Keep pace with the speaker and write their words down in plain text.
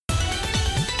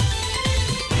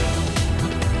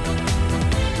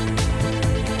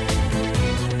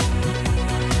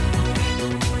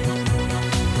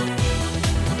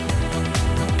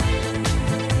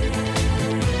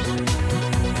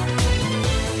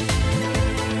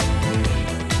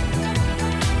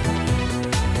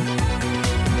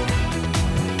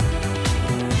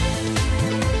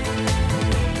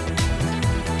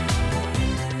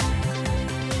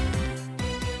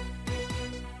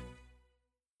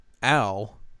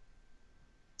Al,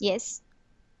 Yes.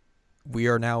 we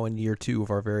are now in year 2 of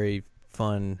our very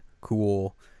fun,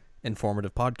 cool,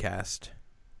 informative podcast.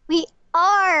 We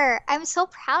are. I'm so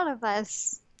proud of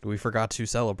us. We forgot to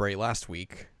celebrate last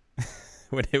week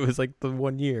when it was like the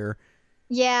 1 year,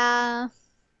 Yeah.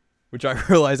 which I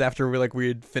realized after we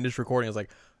had finished recording. I was like,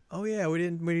 oh yeah, we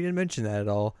didn't mention that at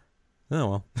all. Oh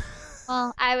well.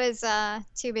 Well, I was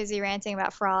too busy ranting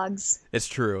about frogs. It's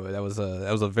true. That was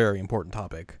a very important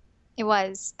topic. It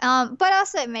was. But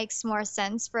also it makes more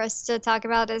sense for us to talk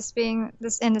about this being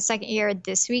this in the second year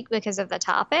this week because of the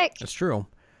topic. It's true.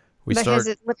 Because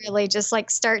it literally just like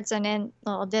starts and end.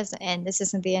 Well, it doesn't end. This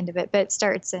isn't the end of it, but it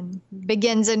starts and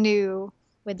begins anew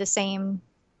with the same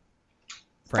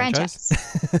franchise.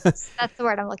 That's the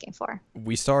word I'm looking for.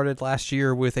 We started last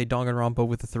year with a Danganronpa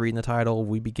with a 3 in the title.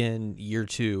 We begin year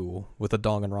 2 with a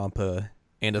Danganronpa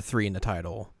and a 3 in the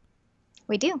title.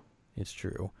 We do. It's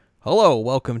true. Hello,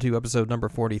 welcome to episode number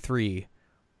 43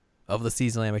 of the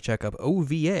Seasonal Anime Checkup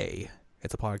OVA.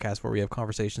 It's a podcast where we have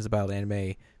conversations about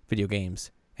anime, video games,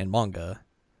 and manga.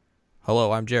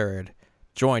 Hello, I'm Jared,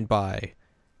 joined by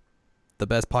the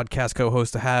best podcast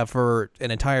co-host to have for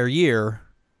an entire year.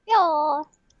 Yo.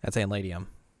 That's Ann Ladium.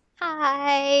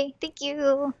 Hi. Thank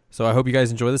you. So I hope you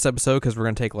guys enjoy this episode because we're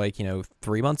going to take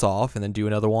 3 months off and then do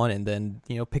another one and then,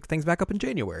 pick things back up in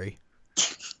January.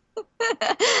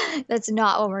 That's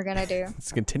not what we're going to do.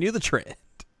 Let's continue the trend.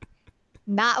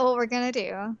 Not what we're going to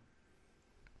do.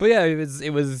 But yeah,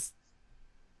 it was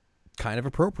kind of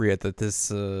appropriate that this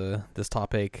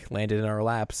topic landed in our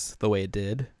laps the way it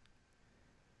did.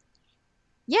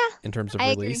 Yeah. In terms of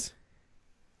I release. Agree.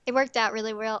 It worked out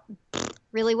really well.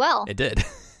 Really well. It did.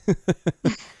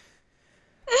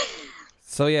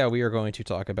 So yeah, we are going to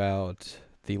talk about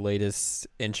the latest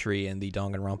entry in the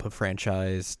Danganronpa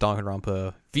franchise,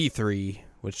 Danganronpa V3,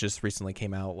 which just recently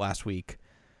came out last week,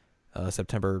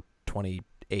 September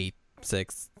 28th,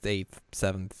 6th, 8th,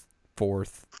 7th,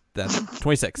 4th, that's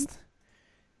 26th.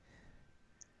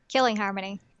 Killing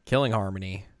Harmony. Killing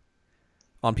Harmony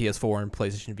on PS4 and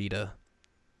PlayStation Vita.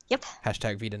 Yep.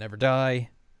 Hashtag Vita never die.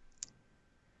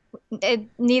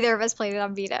 Neither of us played it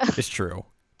on Vita. It's true.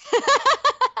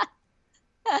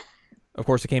 Of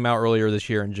course, it came out earlier this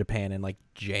year in Japan in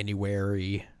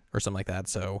January or something like that.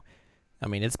 So, I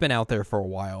mean, it's been out there for a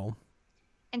while.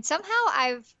 And somehow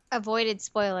I've avoided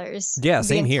spoilers. Yeah,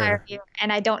 same here. Year,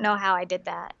 and I don't know how I did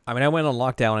that. I mean, I went on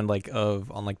lockdown and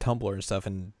on Tumblr and stuff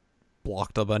and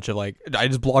blocked a bunch of I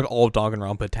just blocked all of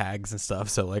Danganronpa tags and stuff.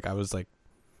 So I was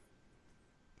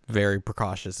very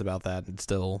precautious about that and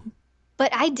still.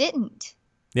 But I didn't.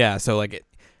 Yeah, so I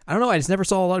don't know. I just never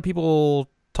saw a lot of people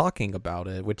talking about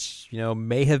it, which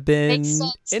may have been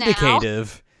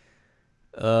indicative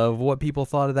of what people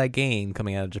thought of that game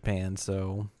coming out of Japan.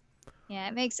 So yeah,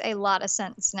 it makes a lot of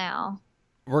sense now.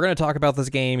 We're gonna talk about this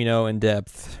game, in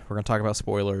depth. We're gonna talk about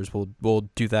spoilers. We'll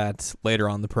do that later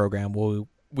on in the program. We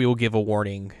will give a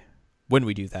warning when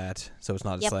we do that, so it's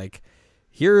not just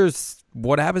here's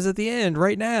what happens at the end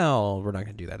right now. We're not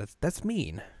gonna do that. That's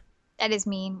mean. That is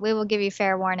mean. We will give you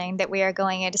fair warning that we are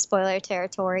going into spoiler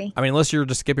territory. I mean, unless you're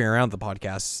just skipping around the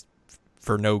podcast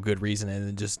for no good reason and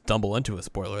then just stumble into a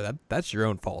spoiler, that's your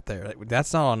own fault there.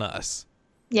 That's not on us.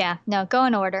 Yeah, no, go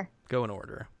in order. Go in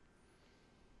order.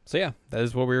 So yeah, that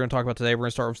is what we're going to talk about today. We're going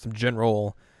to start with some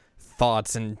general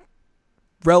thoughts and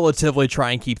relatively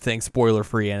try and keep things spoiler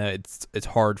free. And it's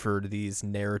hard for these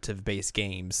narrative based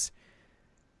games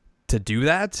to do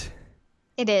that.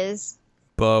 It is.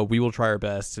 But we will try our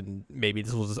best, and maybe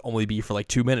this will just only be for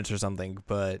 2 minutes or something,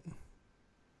 but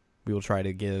we will try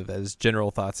to give as general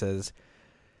thoughts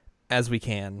as we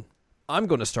can. I'm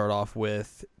going to start off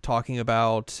with talking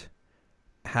about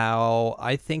how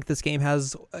I think this game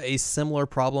has a similar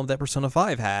problem that Persona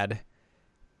 5 had,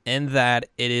 in that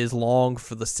it is long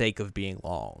for the sake of being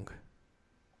long.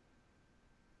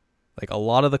 A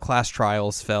lot of the class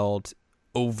trials felt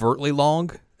overtly long,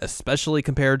 especially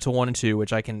compared to 1 and 2,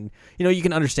 which I can, you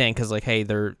can understand because hey,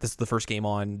 this is the first game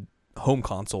on home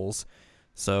consoles,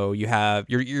 so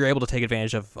you're able to take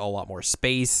advantage of a lot more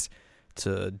space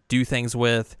to do things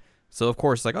with. So of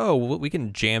course, we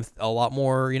can jam a lot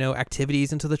more,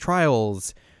 activities into the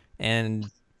trials and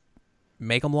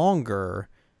make them longer.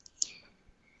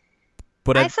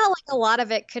 But I felt like a lot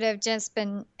of it could have just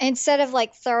been, instead of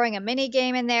throwing a mini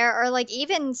game in there or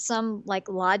even some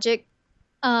logic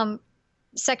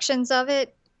sections of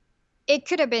it, it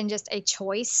could have been just a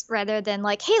choice rather than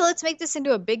hey, let's make this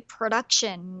into a big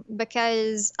production,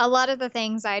 because a lot of the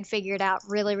things I had figured out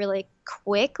really, really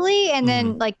quickly, and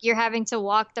then you're having to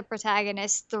walk the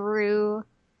protagonist through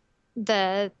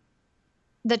the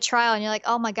the trial and you're like,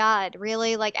 oh my God,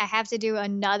 really? Like, I have to do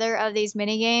another of these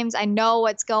mini games. I know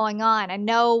what's going on. I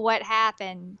know what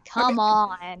happened. I mean, Come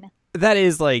on. that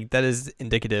is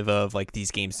indicative of like these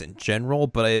games in general,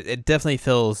 but it definitely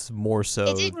feels more so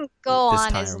It didn't go this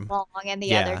on as time. long in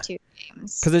the other Yeah, two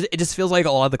games. because it just feels like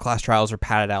a lot of the class trials are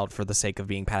padded out for the sake of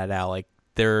being padded out. Like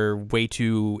they're way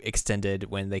too extended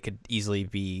when they could easily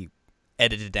be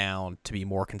edited down to be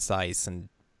more concise and,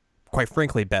 quite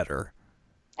frankly, better.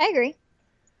 I agree.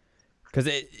 Because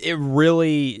it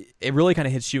really kind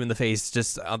of hits you in the face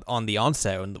just on the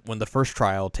onset when the first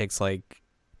trial takes like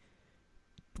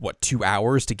what 2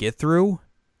 hours to get through.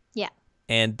 Yeah.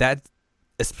 And that,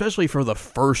 especially for the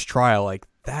first trial, like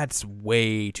that's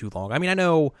way too long. I mean, I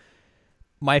know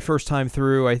my first time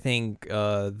through, I think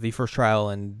the first trial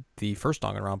and the first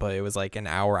Danganronpa, it was like an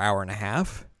hour and a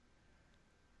half.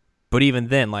 But even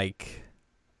then, like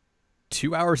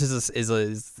 2 hours is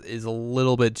a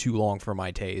little bit too long for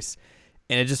my taste.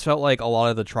 And it just felt like a lot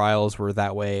of the trials were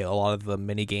that way. A lot of the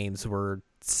mini games were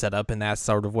set up in that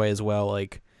sort of way as well.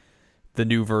 Like the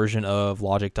new version of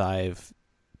Logic Dive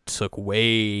took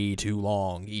way too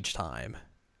long each time.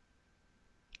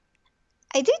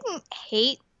 I didn't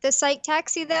hate the Psych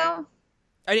Taxi though.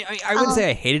 I wouldn't say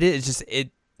I hated it. It's just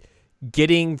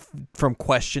getting from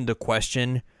question to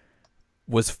question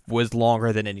was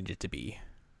longer than it needed to be.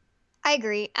 I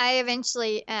agree. I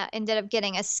eventually ended up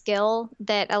getting a skill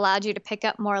that allowed you to pick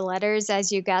up more letters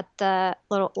as you got the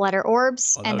little letter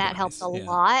orbs, Oh, and would that be helped nice. a Yeah.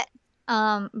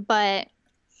 lot. But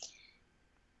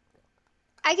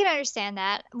I can understand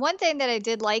that. One thing that I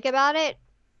did like about it,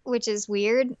 which is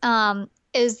weird,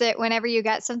 is that whenever you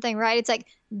got something right, it's like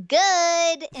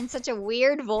good in such a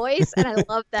weird voice, and I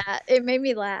love that. It made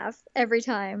me laugh every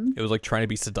time. It was like trying to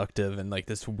be seductive in like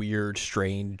this weird,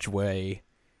 strange way.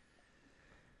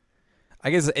 I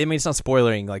guess I mean it's not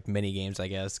spoiling like mini games. I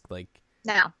guess like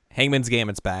Now, Hangman's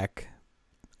Gamut's back.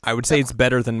 I would say it's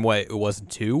better than what it was in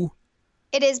 2,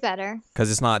 it is better.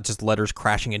 because it's not just letters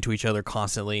crashing into each other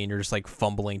constantly and you're just like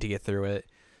fumbling to get through it.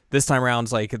 This time around,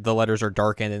 it's like the letters are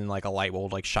darkened and like a light will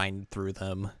like shine through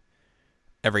them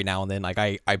every now and then. Like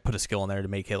I put a skill in there to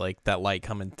make it like that light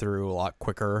coming through a lot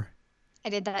quicker I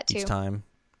did that too. each time.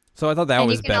 So I thought that And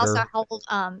was you can better. also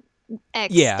hold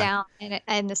X Yeah. down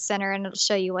in the center, and it'll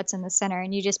show you what's in the center,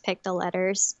 and you just pick the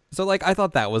letters. So like I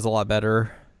thought that was a lot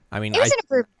better. I mean, It was an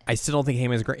improvement. I still don't think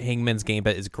Hangman's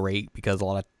Gambit is great, because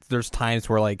there's times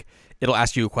where like it'll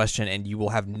ask you a question and you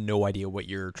will have no idea what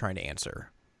you're trying to answer.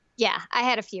 Yeah, I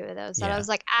had a few of those. And I Yeah. was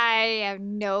like, I have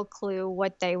no clue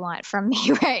what they want from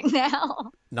me right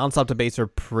now. Nonstop debates are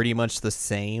pretty much the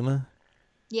same.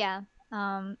 Yeah.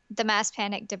 The mass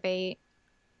panic debate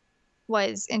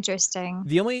was interesting.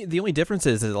 The only difference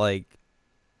is that like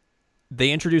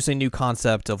they introduce a new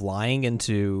concept of lying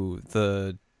into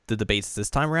the debates this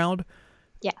time around.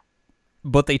 Yeah.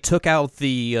 But they took out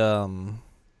the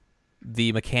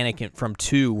mechanic from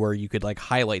 2 where you could like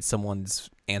highlight someone's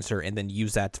answer and then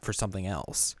use that for something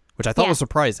else, which I thought Yeah. was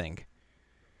surprising.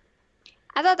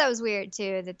 I thought that was weird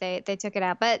too that they took it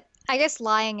out, but I guess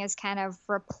lying is kind of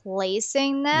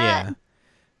replacing that. Yeah.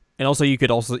 And also you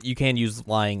can use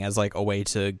lying as like a way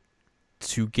to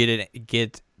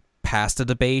get past a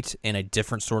debate in a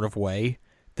different sort of way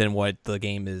than what the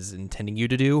game is intending you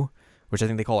to do, which I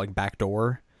think they call like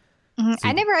backdoor. Mhm. So I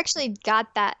you- never actually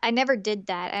got that. I never did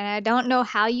that, and I don't know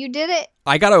how you did it.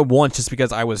 I got it once just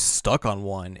because I was stuck on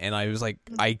one and I was like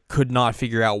I could not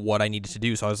figure out what I needed to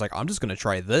do, so I was like I'm just going to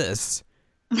try this.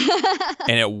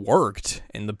 And it worked,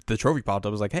 and the trophy popped up.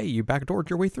 I was like, hey, you backdoored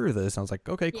your way through this. And I was like,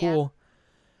 okay, cool.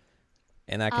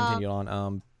 And that continued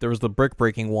on. There was the brick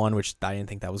breaking one, which I didn't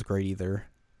think that was great either.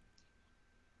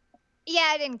 Yeah,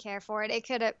 I didn't care for it.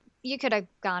 You could have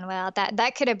gone without that.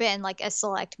 That could have been like a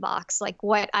select box, like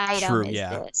what item True, is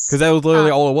yeah. this? Because that was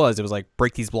literally all it was. It was like,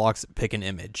 break these blocks, pick an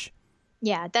image.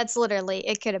 Yeah, that's literally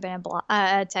it. Could have been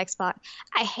a text box.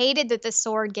 I hated that the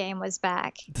sword game was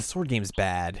back. The sword game's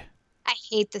bad. I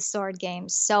hate the sword game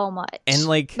so much. And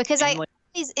like, because I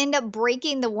always end up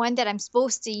breaking the one that I'm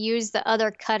supposed to use the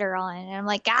other cutter on, and I'm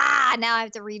like, now I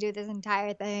have to redo this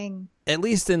entire thing. at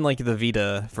least in like the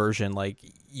Vita version, like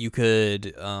you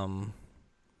could,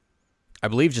 I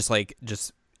believe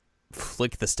just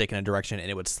flick the stick in a direction and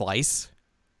it would slice,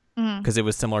 because it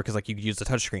was similar, because like you could use the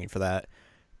touchscreen for that.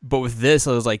 But with this,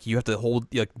 it was like you have to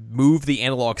move the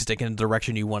analog stick in the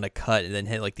direction you want to cut and then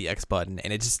hit like the X button,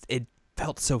 and it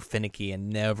felt so finicky and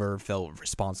never felt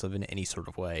responsive in any sort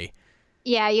of way.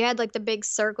 Yeah, you had like the big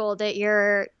circle that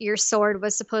your sword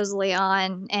was supposedly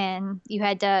on, and you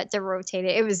had to rotate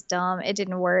it. It was dumb. It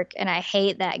didn't work, and I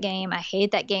hate that game. I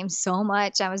hate that game so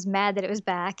much. I was mad that it was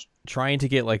back. Trying to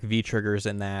get like V triggers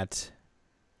in that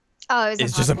Oh, it was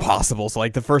it's just impossible. So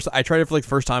like I tried it for like the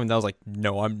first time, and I was like,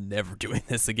 no, I'm never doing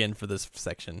this again for this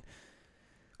section.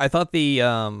 I thought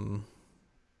the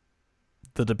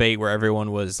debate where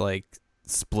everyone was like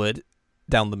split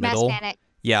down the middle. Mass Panic.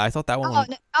 Yeah, I thought that one. Oh,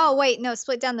 no, oh wait, no,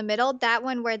 split down the middle. That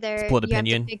one where they're split you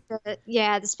opinion. Have to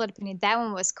pick the split opinion. That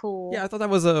one was cool. Yeah, I thought that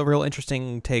was a real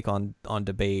interesting take on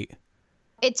debate.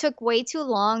 It took way too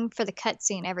long for the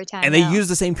cutscene every time. And they use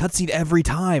the same cutscene every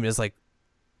time. It's like,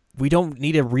 we don't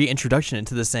need a reintroduction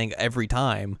into this thing every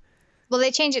time. Well, they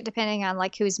change it depending on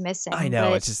like who's missing. I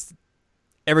know, it's just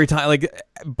every time, like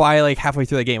by like halfway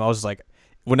through the game, I was just like,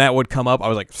 when that would come up, I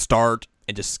was like, start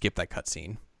and just skip that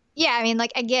cutscene. Yeah, I mean,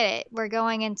 like I get it. We're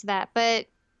going into that, but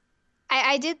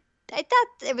I thought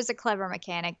it was a clever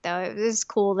mechanic, though. It was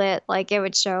cool that like it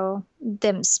would show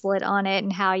them split on it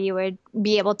and how you would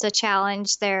be able to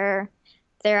challenge their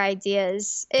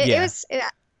ideas.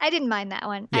 I didn't mind that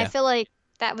one. Yeah. I feel like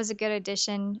that was a good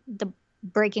addition. The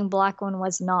Breaking Block one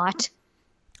was not.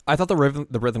 I thought the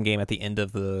rhythm game at the end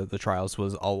of the trials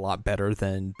was a lot better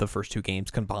than the first two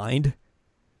games combined.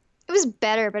 It was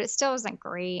better, but it still wasn't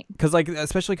great. Because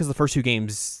especially because the first two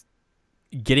games,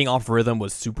 getting off rhythm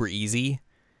was super easy.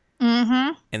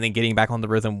 Mm-hmm. And then getting back on the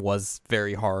rhythm was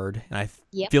very hard. And I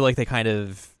feel like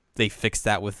they fixed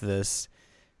that with this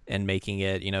and making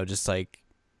it, just like,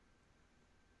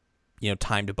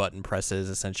 timed button presses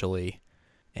essentially.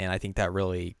 And I think that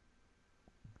really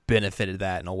benefited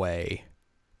that in a way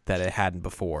that it hadn't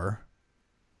before.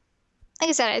 Like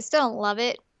I said, I still don't love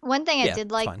it. One thing I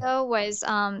did like though was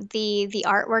the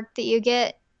artwork that you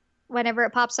get whenever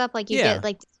it pops up. Like you get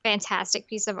like this fantastic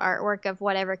piece of artwork of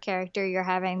whatever character you're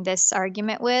having this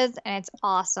argument with, and it's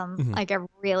awesome. Mm-hmm. Like I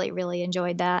really, really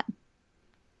enjoyed that.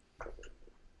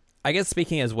 I guess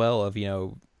speaking as well of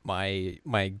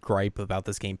my gripe about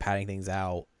this game padding things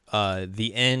out,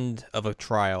 the end of a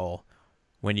trial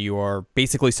when you are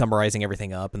basically summarizing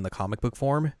everything up in the comic book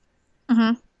form,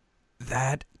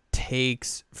 that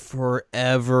takes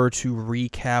forever to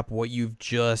recap what you've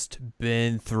just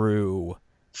been through.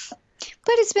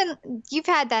 But you've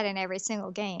had that in every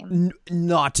single game.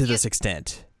 Not to this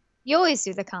extent. You always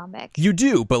do the comic. You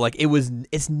do, but like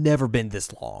it's never been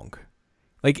this long.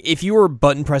 Like if you were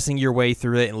button pressing your way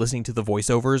through it and listening to the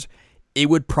voiceovers, it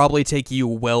would probably take you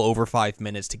well over 5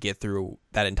 minutes to get through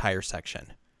that entire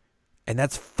section. And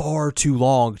that's far too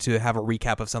long to have a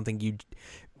recap of something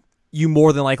you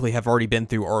more than likely have already been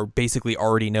through or basically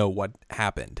already know what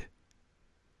happened.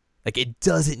 Like, it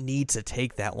doesn't need to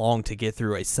take that long to get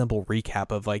through a simple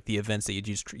recap of, like, the events that you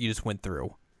just went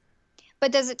through.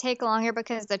 But does it take longer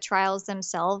because the trials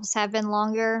themselves have been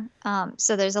longer?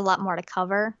 So there's a lot more to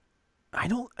cover? I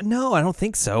don't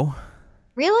think so.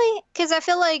 Really? Because I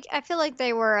feel like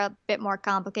they were a bit more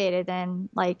complicated than,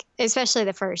 like, especially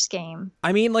the first game.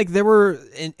 I mean, like, there were,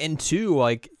 in two,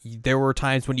 like, there were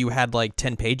times when you had, like,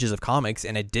 10 pages of comics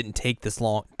and it didn't take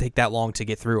that long to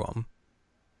get through them.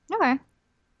 Okay.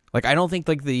 Like, I don't think,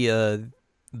 like, the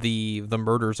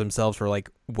murders themselves were, like,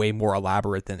 way more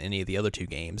elaborate than any of the other two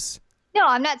games. No,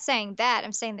 I'm not saying that.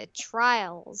 I'm saying the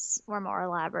trials were more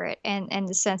elaborate in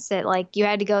the sense that, like, you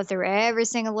had to go through every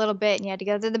single little bit and you had to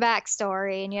go through the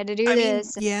backstory and you had to do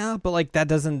this. Yeah, but, like, that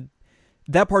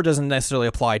part doesn't necessarily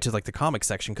apply to, like, the comic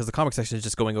section because the comic section is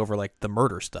just going over, like, the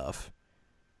murder stuff.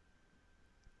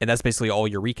 And that's basically all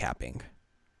you're recapping.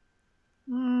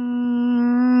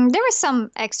 There was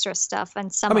some extra stuff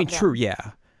and some. I mean, true,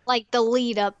 yeah. Like the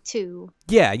lead up to.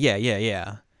 Yeah.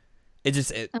 It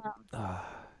just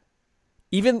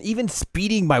even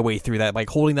speeding my way through that, like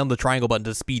holding down the triangle button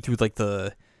to speed through like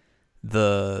the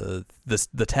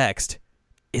text,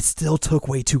 it still took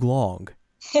way too long.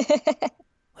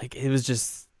 Like it was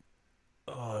just,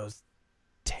 it was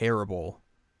terrible.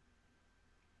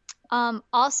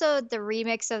 Also, the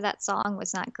remix of that song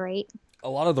was not great. A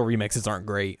lot of the remixes aren't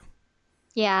great.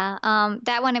 Yeah,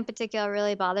 that one in particular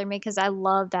really bothered me because I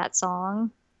love that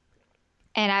song,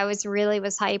 and I was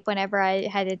hyped whenever I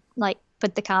had to like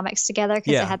put the comics together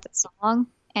because it had that song,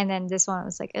 and then this one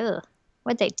was like, ugh,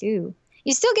 what'd they do?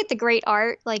 You still get the great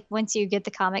art like once you get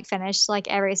the comic finished. Like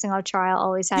every single trial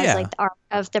always has like the art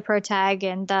of the protag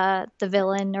and the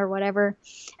villain or whatever.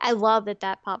 I love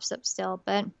that pops up still,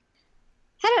 but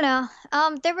I don't know.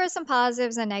 There were some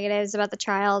positives and negatives about the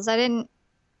trials.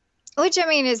 Which I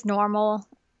mean is normal.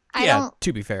 I don't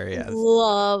to be fair,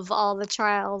 love all the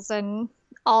trials and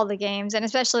all the games, and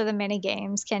especially the mini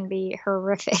games can be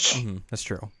horrific. Mm-hmm, that's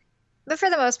true. But for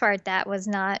the most part, that was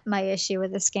not my issue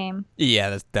with this game.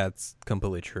 Yeah, that's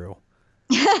completely true.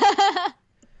 I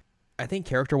think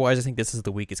character-wise, I think this is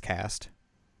the weakest cast.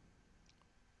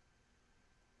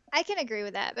 I can agree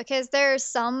with that because there are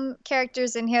some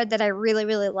characters in here that I really,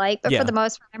 really like, but Yeah. for the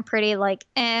most part, I'm pretty like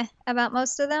about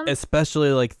most of them.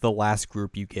 Especially like the last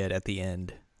group you get at the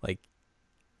end. Like,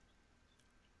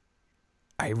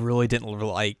 I really didn't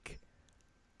like.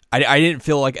 I didn't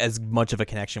feel like as much of a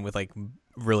connection with like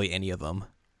really any of them.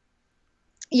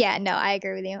 Yeah, no, I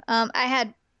agree with you.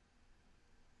 I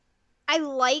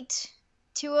liked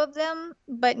two of them,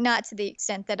 but not to the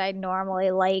extent that I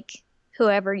normally like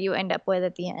whoever you end up with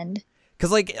at the end.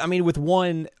 Because like I mean, with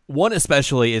one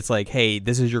especially, it's like, hey,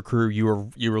 this is your crew you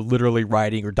were literally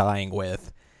riding or dying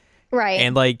with, right?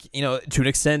 And like to an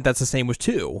extent, that's the same with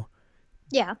two.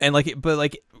 Yeah, and like but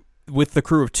like with the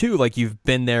crew of two, like you've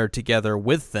been there together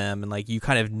with them, and like you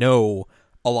kind of know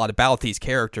a lot about these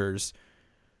characters.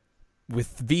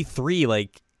 With V3,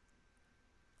 like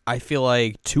I feel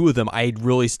like two of them, I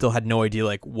really still had no idea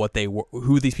like what they were,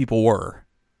 who these people were,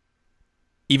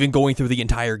 even going through the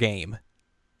entire game,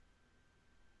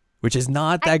 which is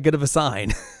not that good of a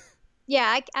sign.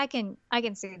 Yeah, I can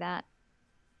see that.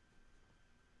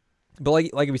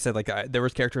 But like we said, like there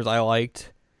was characters I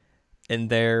liked in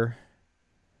there,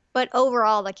 but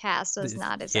overall the cast was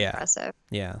not as impressive.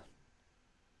 Yeah.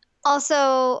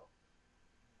 Also,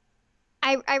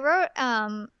 I wrote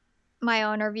my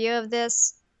own review of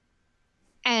this,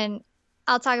 and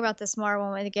I'll talk about this more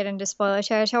when we get into spoiler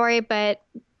territory, but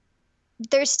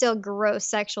there's still gross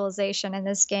sexualization in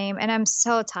this game, and I'm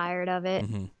so tired of it.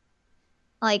 Mm-hmm.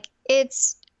 Like,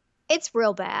 it's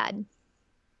real bad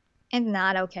and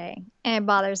not okay, and it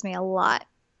bothers me a lot.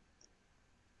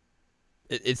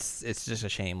 It's just a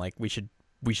shame. Like we should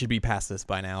be past this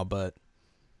by now, but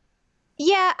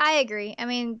yeah, I agree. I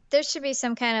mean, there should be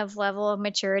some kind of level of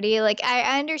maturity. Like,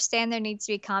 I understand there needs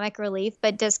to be comic relief,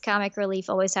 but does comic relief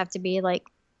always have to be like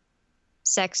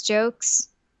sex jokes?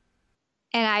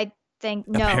 And I think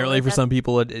no. Apparently, for some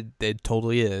people, it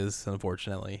totally is.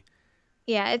 Unfortunately.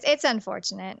 Yeah, it's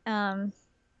unfortunate. And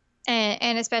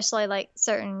especially like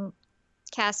certain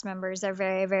cast members are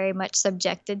very, very much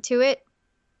subjected to it.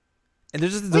 And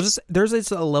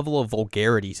there's a level of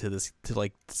vulgarity to this, to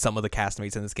like some of the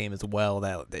castmates in this game as well,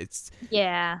 that it's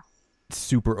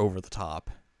super over the top.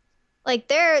 Like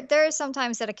there are some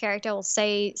times that a character will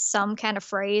say some kind of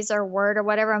phrase or word or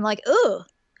whatever. I'm like, ooh,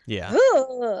 yeah,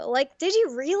 ooh, like did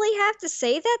you really have to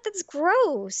say that? That's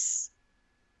gross.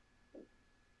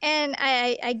 And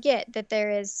I get that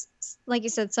there is, like you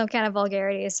said, some kind of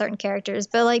vulgarity to certain characters,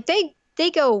 but like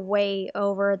they go way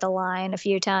over the line a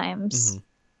few times. Mm-hmm.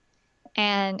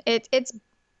 And it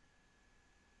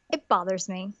bothers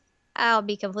me. I'll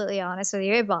be completely honest with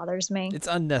you. It bothers me. It's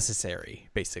unnecessary,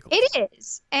 basically. It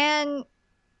is. And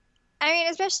I mean,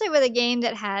 especially with a game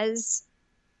that has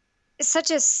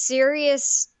such a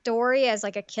serious story as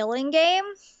like a killing game,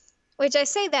 which I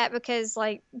say that because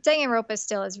like Danganronpa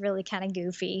still is really kind of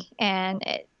goofy, and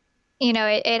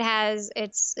it has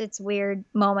its weird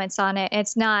moments on it.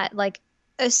 It's not like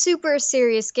a super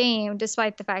serious game,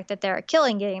 despite the fact that there are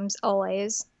killing games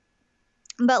always.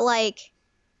 But like,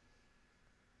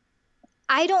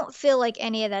 I don't feel like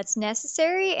any of that's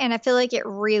necessary, and I feel like it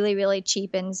really, really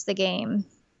cheapens the game.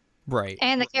 Right.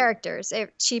 And the characters.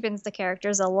 It cheapens the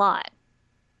characters a lot.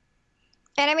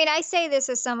 And I mean, I say this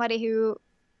as somebody who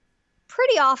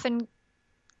pretty often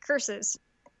curses.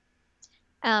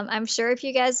 I'm sure if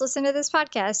you guys listen to this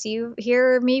podcast, you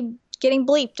hear me getting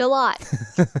bleeped a lot.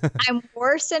 I'm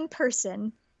worse in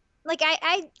person. Like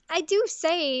I do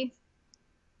say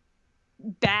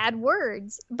bad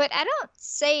words, but I don't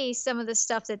say some of the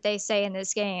stuff that they say in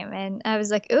this game. And I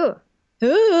was like, ooh.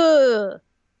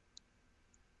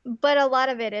 But a lot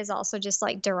of it is also just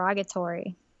like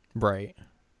derogatory. Right.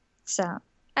 So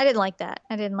I didn't like that.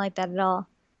 I didn't like that at all.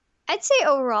 I'd say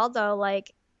overall though,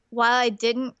 like while I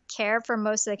didn't care for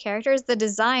most of the characters, the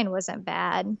design wasn't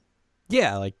bad.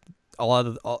 Yeah, like a lot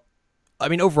of I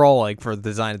mean overall, like for the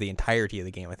design of the entirety of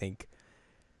the game, I think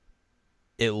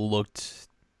it looked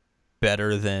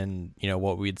better than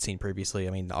what we had seen previously.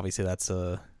 I mean, obviously that's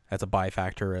a buy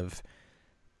factor of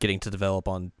getting to develop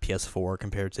on PS4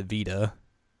 compared to Vita,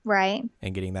 right?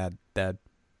 And getting that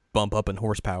bump up in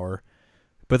horsepower.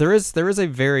 But there is a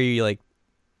very like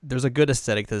there's a good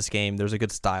aesthetic to this game. There's a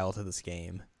good style to this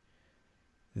game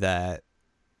that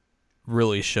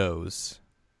really shows.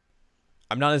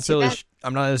 I'm not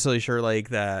necessarily sure like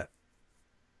that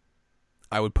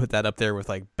I would put that up there with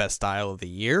like best style of the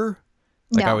year.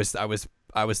 Like no.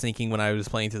 I was thinking when I was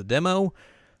playing through the demo,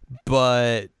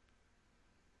 but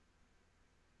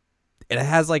it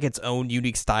has like its own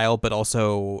unique style, but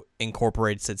also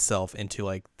incorporates itself into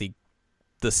like the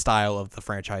style of the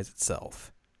franchise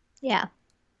itself. Yeah.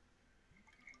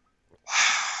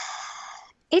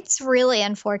 It's really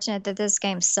unfortunate that this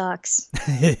game sucks.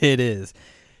 It is.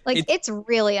 Like, it's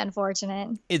really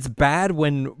unfortunate. It's bad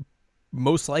when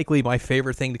most likely my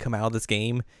favorite thing to come out of this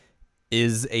game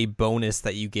is a bonus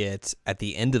that you get at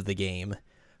the end of the game.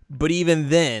 But even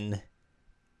then,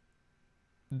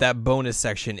 that bonus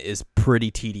section is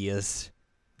pretty tedious,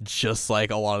 just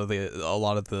like a lot of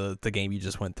the game you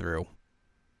just went through.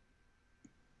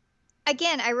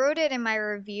 Again, I wrote it in my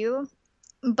review,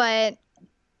 but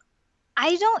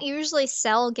I don't usually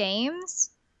sell games.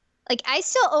 Like, I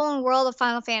still own World of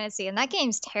Final Fantasy, and that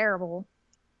game's terrible.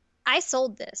 I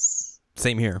sold this.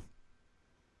 Same here.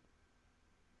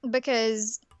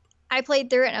 Because I played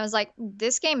through it, and I was like,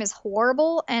 this game is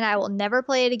horrible, and I will never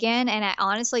play it again, and I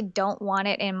honestly don't want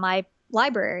it in my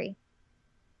library.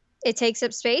 It takes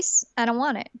up space. I don't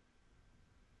want it.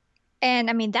 And,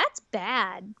 I mean, that's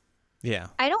bad. Yeah.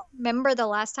 I don't remember the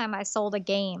last time I sold a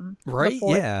game. Right?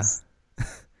 Yeah.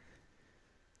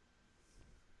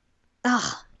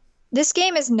 Ugh. This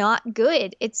game is not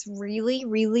good. It's really,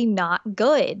 really not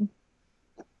good.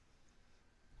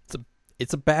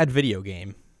 It's a bad video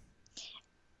game.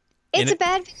 It's a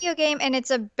bad video game, and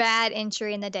it's a bad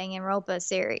entry in the Danganronpa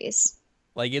series.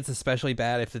 Like, it's especially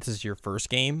bad if this is your first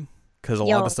game, because a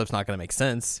lot of the stuff's not going to make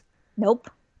sense. Nope.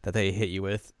 That they hit you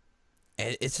with.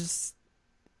 And it's just...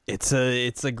 It's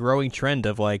a growing trend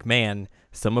of, like, man,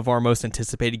 some of our most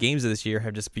anticipated games of this year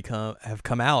have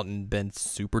come out and been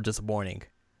super disappointing.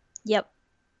 Yep.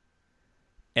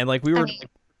 And like we were,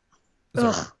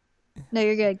 ugh. No,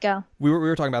 you're good. Go. We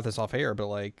were talking about this off air, but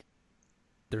like,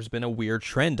 there's been a weird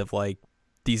trend of like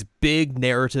these big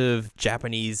narrative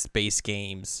Japanese-based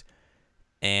games,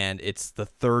 and it's the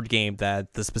third game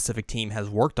that the specific team has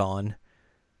worked on,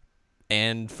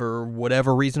 and for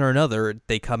whatever reason or another,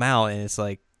 they come out and it's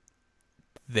like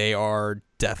they are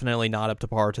definitely not up to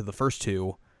par to the first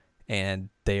two, and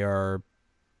they're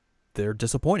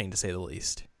disappointing to say the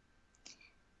least.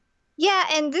 Yeah,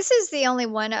 and this is the only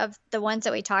one of the ones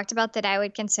that we talked about that I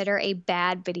would consider a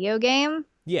bad video game.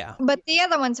 Yeah. But the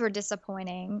other ones were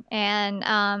disappointing. And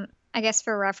I guess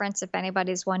for reference, if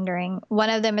anybody's wondering, one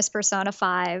of them is Persona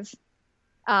 5.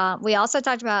 We also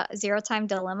talked about Zero Time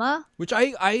Dilemma. Which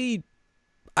I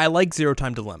like Zero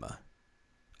Time Dilemma.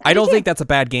 I don't think that's a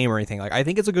bad game or anything. Like, I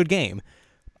think it's a good game.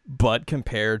 But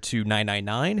compared to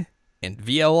 999 and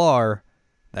VLR,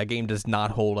 that game does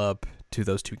not hold up to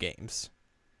those two games.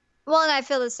 Well, and I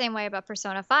feel the same way about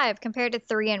Persona 5. Compared to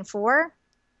 3 and 4,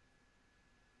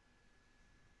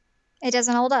 it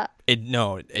doesn't hold up.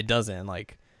 No, it doesn't.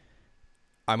 Like,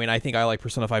 I mean, I think I like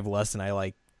Persona 5 less than I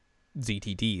like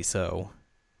ZTD, so...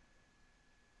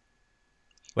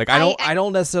 Like, I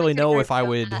don't necessarily know if I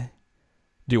would...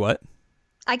 Do what?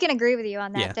 I can agree with you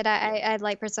on that, yeah. That I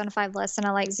like Persona 5 less than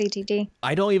I like ZTD.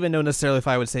 I don't even know necessarily if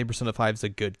I would say Persona 5 is a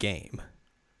good game.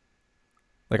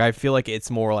 Like, I feel like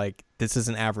it's more like, this is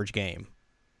an average game.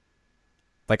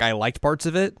 Like, I liked parts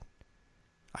of it.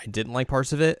 I didn't like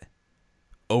parts of it.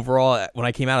 Overall, when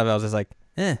I came out of it, I was just like,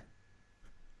 eh.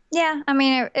 Yeah, I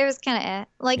mean, it was kind of eh.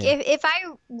 Like, yeah. If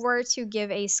I were to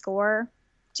give a score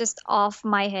just off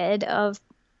my head of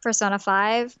Persona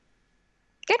 5,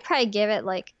 I'd probably give it,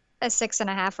 like, a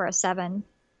 6.5 or a 7.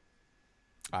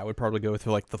 I would probably go with,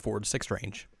 like, the 4 to 6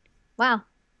 range. Wow.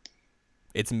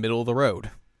 It's middle of the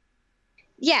road.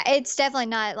 Yeah, it's definitely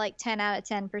not like 10 out of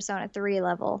 10 Persona 3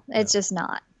 level. It's just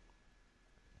not.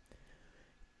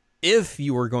 If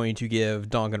you were going to give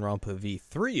Danganronpa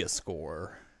V3 a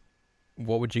score,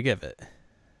 what would you give it?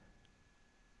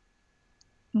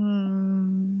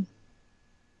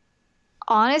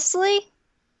 Honestly?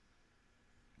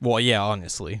 Well, yeah,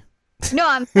 honestly. No,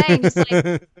 I'm saying just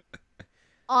like...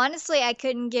 honestly, I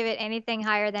couldn't give it anything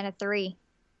higher than a 3.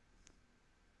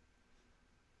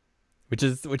 Which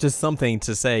is something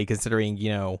to say, considering,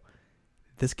 you know,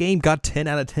 this game got 10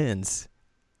 out of 10s.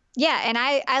 Yeah, and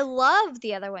I love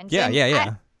the other ones.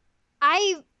 Yeah.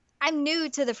 I'm new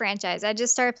to the franchise. I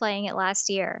just started playing it last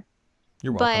year.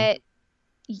 You're welcome.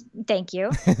 But thank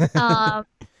you.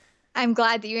 I'm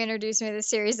glad that you introduced me to the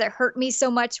series that hurt me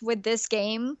so much with this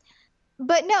game.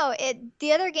 But no,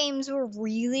 the other games were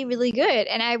really, really good,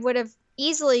 and I would have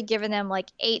easily given them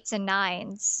like 8s and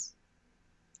 9s.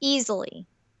 Easily.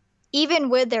 Even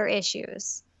with their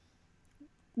issues,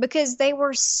 because they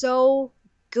were so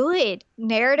good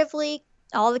narratively,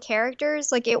 all the characters,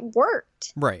 like, it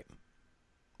worked. Right.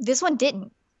 This one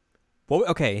didn't. Well,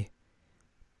 okay.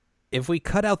 If we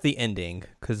cut out the ending,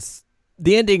 because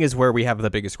the ending is where we have the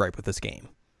biggest gripe with this game.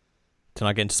 To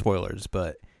not get into spoilers,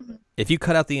 but if you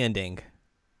cut out the ending,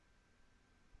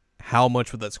 how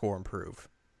much would that score improve?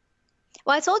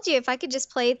 Well, I told you if I could just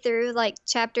play through like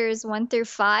chapters 1 through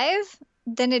 5,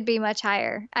 then it'd be much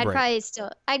higher. Right.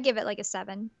 I'd give it like a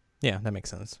 7, Yeah, that makes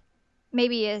sense.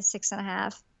 maybe a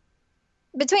 6.5,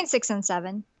 between 6 and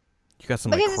 7. You got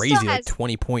some like Because it still crazy like has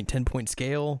 20-point, 10-point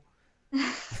scale.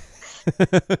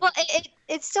 well,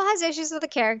 it still has issues with the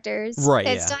characters. Right,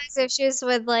 It yeah. still has issues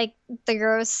with like the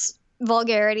gross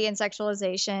vulgarity and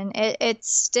sexualization. It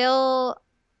still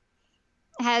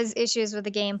has issues with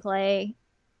the gameplay.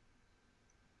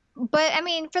 But I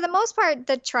mean, for the most part,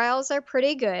 the trials are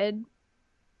pretty good,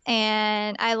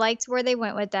 and I liked where they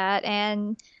went with that.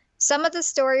 And some of the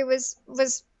story was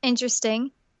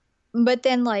interesting, but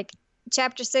then like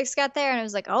chapter 6 got there, and I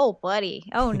was like, oh, buddy,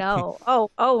 oh no,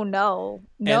 oh no,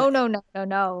 And no, no, no, no,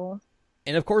 no.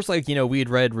 and of course, like, we had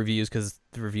read reviews because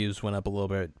the reviews went up a little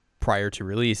bit prior to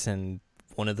release, and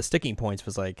one of the sticking points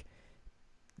was like,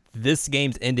 this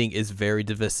game's ending is very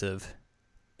divisive,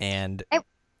 and I,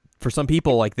 for some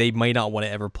people, like, they might not want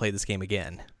to ever play this game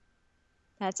again.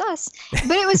 that's us.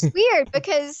 But it was weird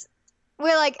because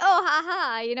we're like, oh,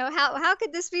 haha, how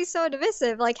could this be so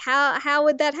divisive? Like, how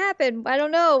would that happen? I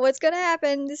don't know what's gonna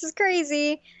happen. This is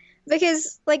crazy,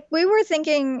 because like we were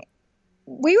thinking,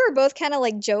 we were both kind of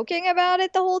like joking about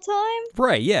it the whole time,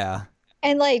 Right? Yeah.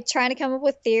 and like trying to come up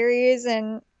with theories.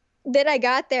 And then I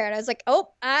got there and I was like, oh,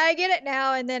 I get it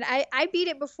now. And then I beat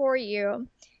it before you.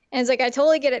 And it's like, I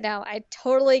totally get it now. I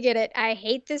totally get it. I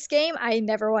hate this game. I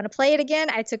never want to play it again.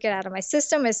 I took it out of my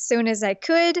system as soon as I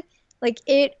could. Like,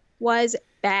 it was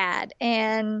bad.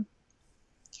 And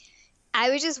I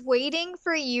was just waiting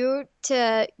for you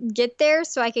to get there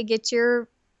so I could get your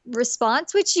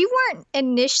response, which you weren't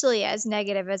initially as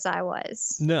negative as I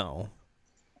was. No.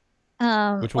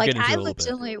 Which we'll Like, get into I a little bit.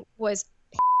 legitimately was,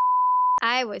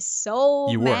 I was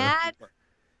so You were. mad.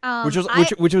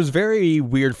 Which was very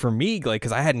weird for me, like,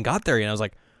 because I hadn't got there yet. I was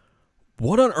like,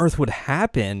 what on earth would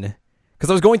happen?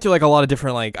 Because I was going through like a lot of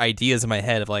different like ideas in my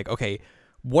head of like, okay,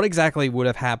 what exactly would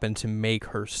have happened to make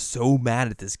her so mad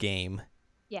at this game?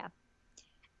 Yeah.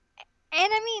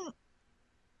 And I mean,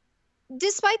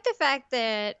 despite the fact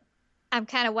that I'm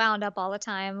kind of wound up all the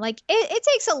time, like it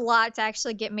takes a lot to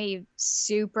actually get me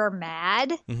super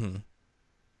mad. Mm-hmm.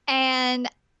 And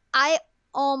I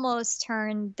almost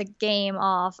turned the game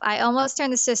off. I almost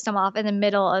turned the system off in the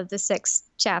middle of the 6th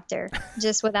chapter,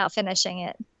 just without finishing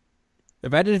it.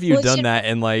 Imagine if you'd done that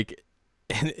and like,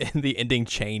 and the ending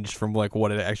changed from like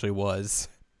what it actually was.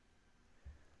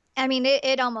 I mean,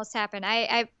 it almost happened.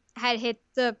 I had hit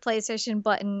the PlayStation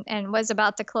button and was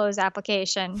about to close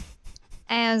application,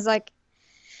 and I was like,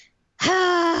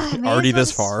 Already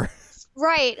this far.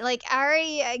 Right, like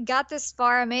I got this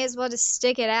far. I may as well just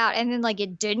stick it out. And then like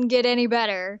it didn't get any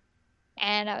better,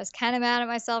 and I was kind of mad at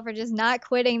myself for just not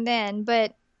quitting then.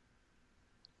 But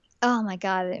oh my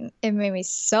god, it made me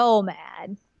so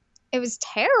mad. It was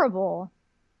terrible.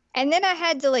 And then I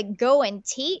had to like go and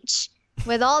teach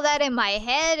with all that in my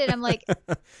head, and I'm like,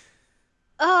 oh,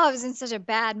 I was in such a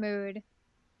bad mood.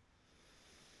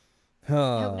 I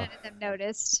hope none of them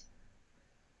noticed.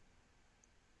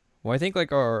 Well, I think like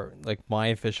my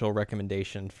official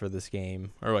recommendation for this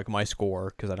game, or like my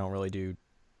score, because I don't really do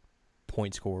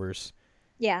point scores.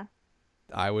 Yeah.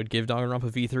 I would give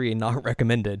Danganronpa V3 a not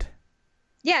recommended.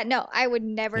 Yeah, no, I would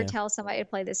never tell somebody to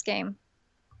play this game.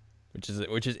 Which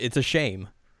is it's a shame,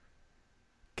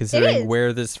 considering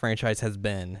where this franchise has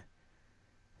been,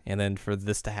 and then for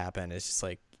this to happen, it's just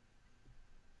like,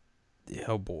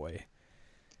 oh boy.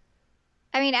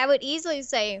 I mean, I would easily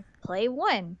say play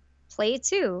 1, play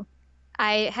 2.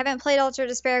 I haven't played Ultra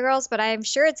Despair Girls, but I'm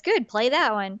sure it's good. Play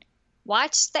that one.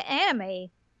 Watch the anime.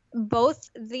 Both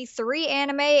the 3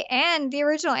 anime and the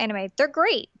original anime. They're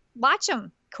great. Watch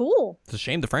them. Cool. It's a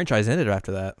shame the franchise ended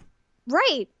after that.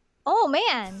 Right. Oh,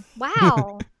 man.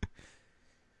 Wow.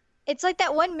 It's like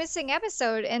that one missing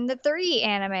episode in the 3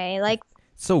 anime. Like,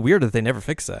 it's so weird that they never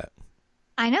fixed that.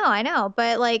 I know.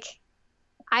 But, like,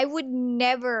 I would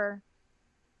never,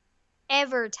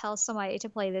 ever tell somebody to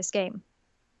play this game.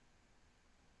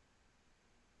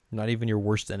 Not even your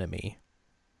worst enemy.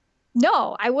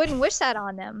 No, I wouldn't wish that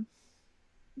on them.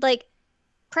 Like,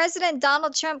 President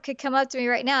Donald Trump could come up to me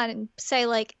right now and say,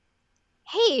 like,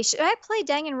 hey, should I play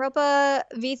Danganronpa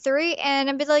V3? And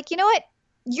I'd be like, you know what?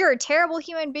 You're a terrible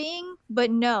human being,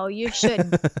 but no, you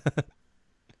shouldn't.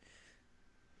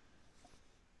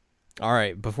 All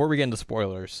right, before we get into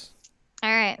spoilers. All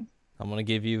right. I'm going to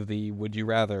give you the would you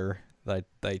rather that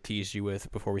I teased you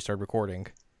with before we started recording.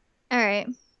 All right.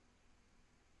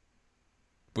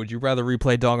 Would you rather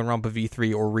replay Danganronpa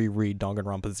V3 or reread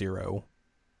Danganronpa 0?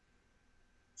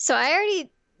 So I already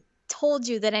told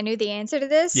you that I knew the answer to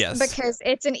this. Yes. Because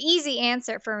it's an easy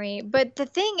answer for me. But the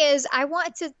thing is, I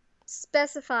want to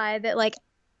specify that, like,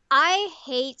 I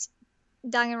hate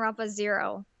Danganronpa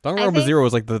 0. Danganronpa 0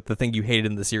 was like the thing you hated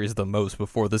in the series the most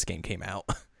before this game came out.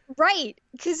 Right,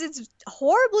 because it's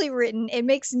horribly written. It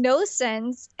makes no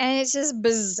sense, and it's just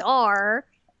bizarre.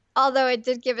 Although it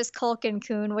did give us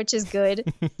Culkin-kun, which is good.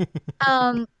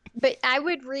 But I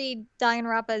would read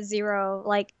Danganronpa 0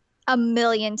 like a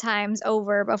million times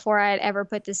over before I'd ever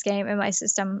put this game in my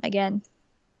system again.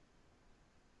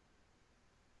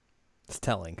 It's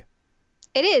telling.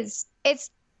 It is.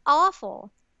 It's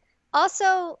awful.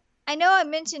 Also, I know I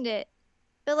mentioned it,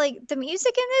 but like the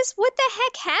music in this, what the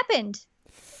heck happened?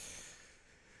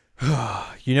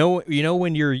 you know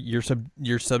when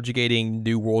you're subjugating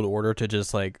New World Order to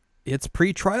just like it's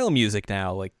pre-trial music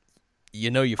now, like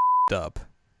you f***ed up.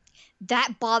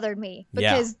 That bothered me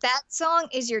because that song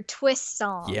is your twist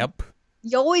song. Yep.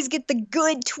 You always get the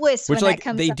good twist when that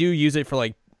comes they up. do use it for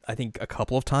like I think a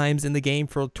couple of times in the game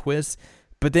for twists,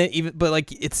 but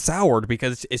like it's soured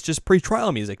because it's just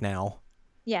pre-trial music now.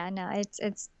 Yeah, no,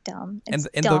 it's dumb. And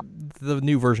dumb. the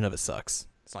new version of it sucks.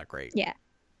 It's not great. Yeah.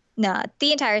 No,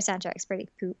 the entire soundtrack's pretty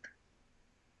poop.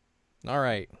 All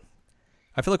right.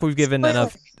 I feel like we've given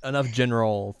enough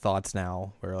general thoughts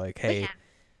now. We're like, hey,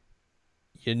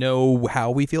 you know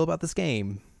how we feel about this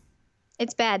game.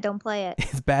 It's bad. Don't play it.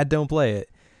 It's bad. Don't play it.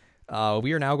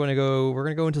 We are now going to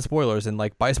go into spoilers. And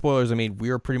like by spoilers, I mean, we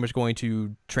are pretty much going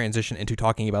to transition into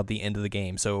talking about the end of the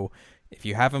game. So if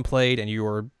you haven't played and you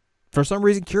are for some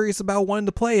reason curious about wanting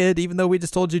to play it, even though we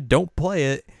just told you don't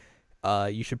play it,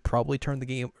 you should probably turn the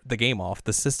game off,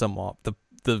 the system off, the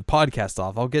podcast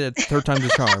off. I'll get it third time's a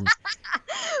charm.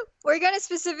 We're going to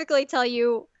specifically tell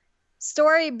you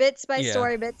story bits by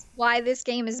story bits why this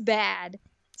game is bad.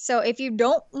 So if you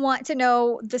don't want to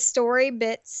know the story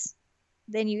bits,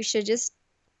 then you should just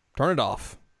turn it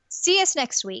off. See us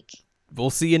next week. We'll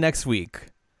see you next week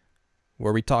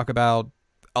where we talk about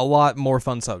a lot more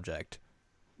fun subject.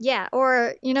 Yeah,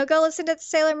 or, go listen to the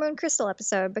Sailor Moon Crystal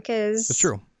episode because... That's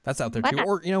true. That's out there too.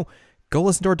 Or, go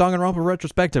listen to our Danganronpa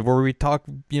retrospective where we talk,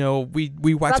 we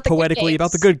wax poetically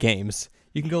about the good games.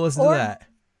 You can go listen to that.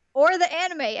 Or the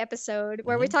anime episode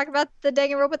where we talk about the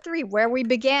Danganronpa 3, where we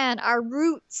began our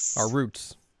roots. Our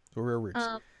roots. Where we're roots.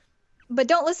 But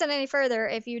don't listen any further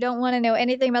if you don't want to know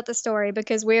anything about the story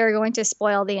because we are going to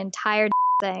spoil the entire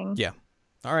thing. Yeah.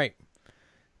 All right.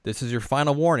 This is your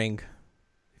final warning.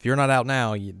 If you're not out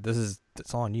now,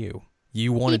 it's on you.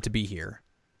 You wanted to be here.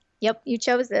 Yep, you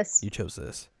chose this. You chose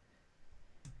this.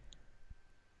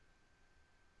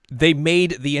 They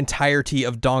made the entirety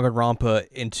of Danganronpa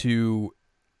into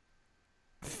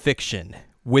fiction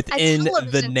within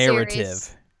the narrative.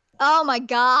 Series. Oh my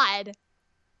god.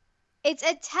 It's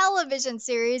a television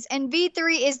series, and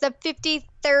V3 is the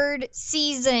 53rd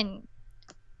season.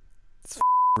 It's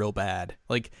real bad.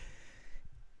 Like,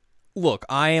 look,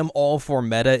 I am all for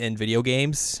meta in video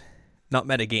games. Not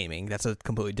metagaming. That's a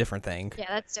completely different thing. Yeah,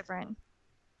 that's different.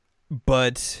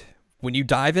 But when you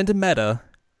dive into meta,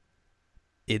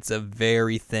 it's a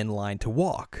very thin line to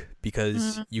walk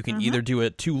because you can either do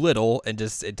it too little and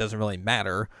just it doesn't really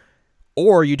matter,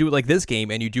 or you do it like this game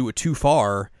and you do it too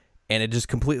far and it just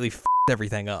completely f***s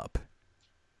everything up.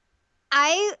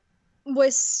 I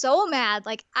was so mad.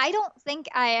 Like, I don't think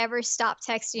I ever stopped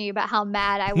texting you about how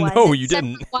mad I was. No, you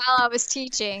didn't. While I was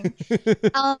teaching.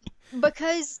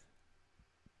 Because,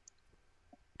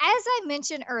 as I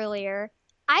mentioned earlier,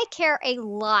 I care a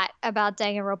lot about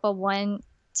Danganronpa 1,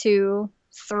 2,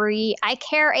 3. I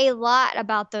care a lot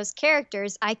about those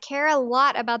characters. I care a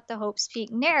lot about the Hope's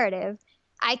Peak narrative.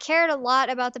 I cared a lot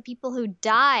about the people who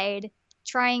died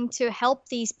trying to help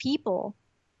these people.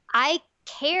 I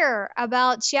care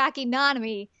about Chiaki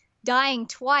Nanami dying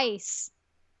twice.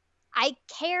 I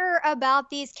care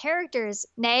about these characters.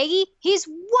 Nagi, he's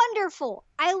wonderful.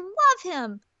 I love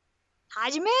him.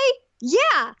 Hajime,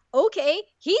 yeah, okay,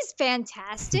 he's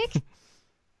fantastic.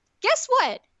 Guess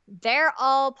what? They're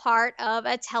all part of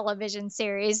a television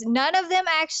series. None of them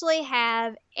actually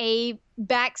have a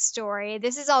backstory.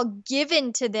 This is all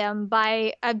given to them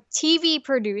by a TV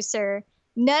producer.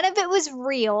 None of it was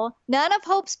real. None of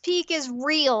Hope's Peak is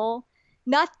real.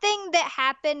 Nothing that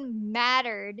happened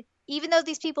mattered, even though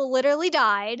these people literally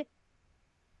died.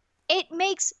 It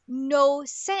makes no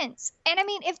sense. And I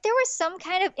mean, if there was some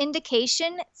kind of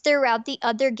indication throughout the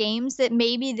other games that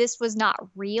maybe this was not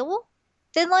real,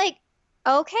 then like,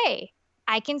 okay,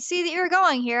 I can see that you're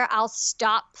going here. I'll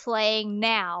stop playing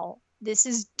now. This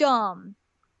is dumb.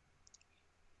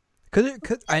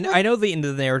 I know the end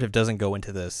of the narrative doesn't go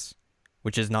into this,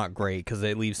 which is not great because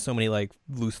it leaves so many like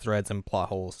loose threads and plot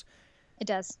holes. It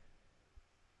does.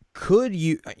 Could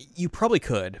you probably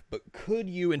could, but could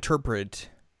you interpret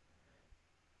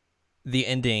the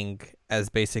ending as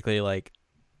basically like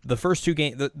the first two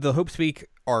games, the Hope's Peak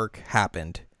arc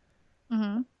happened.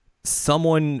 Mm-hmm.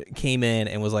 Someone came in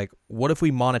and was like, what if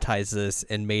we monetize this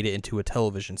and made it into a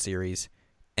television series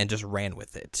and just ran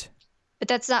with it? But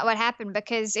that's not what happened,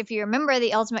 because if you remember,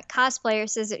 the Ultimate Cosplayer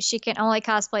says that she can only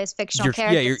cosplay as fictional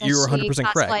characters. Yeah, you're 100% she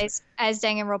correct. cosplays as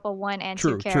Danganronpa 1 and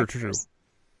 2 characters.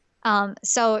 True.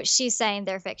 So she's saying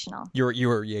they're fictional. You're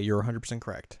 100%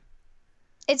 correct.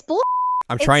 It's bull.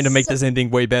 I'm trying to make this ending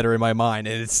way better in my mind,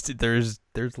 and there's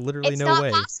literally no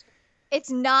way. It's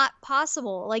not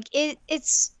possible. Like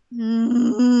it's.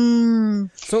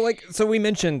 So we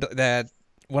mentioned that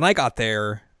when I got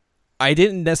there, I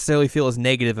didn't necessarily feel as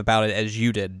negative about it as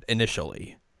you did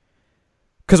initially.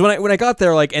 Because when I got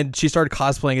there, like, and she started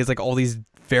cosplaying as like all these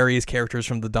various characters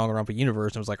from the Danganronpa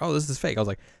universe, and I was like, oh, this is fake. I was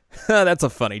like, that's a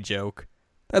funny joke.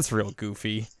 That's real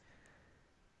goofy.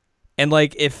 And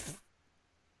like if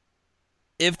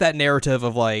that narrative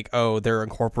of like, oh, they're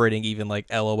incorporating even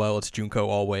like LOL, it's Junko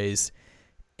always,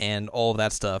 and all of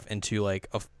that stuff into like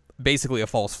basically a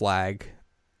false flag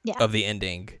of the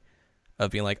ending. Of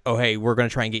being like, oh, hey, we're going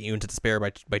to try and get you into despair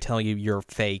by telling you you're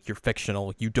fake, you're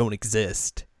fictional, you don't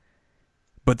exist.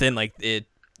 But then, like, the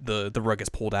rug gets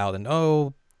pulled out and,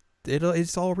 oh,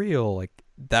 it's all real. Like,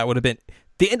 that would have been...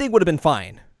 The ending would have been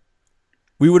fine.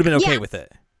 We would have been okay with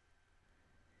it.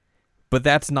 But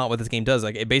that's not what this game does.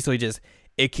 Like, it basically just...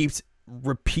 It keeps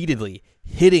repeatedly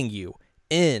hitting you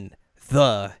in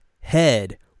the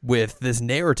head with this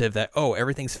narrative that, oh,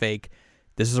 everything's fake.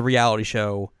 This is a reality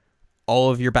show.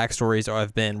 All of your backstories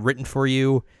have been written for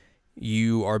you.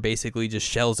 You are basically just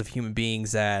shells of human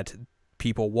beings that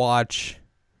people watch,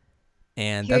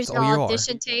 and here's that's all you are.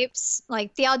 Audition tapes,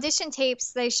 like the audition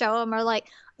tapes they show them are like,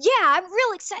 yeah, I'm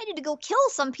real excited to go kill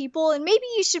some people, and maybe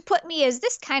you should put me as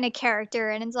this kind of character.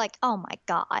 And it's like, oh my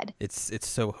god, it's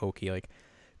so hokey. Like,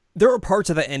 there are parts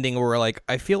of that ending where, like,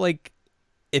 I feel like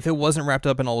if it wasn't wrapped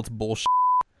up in all its bullshit,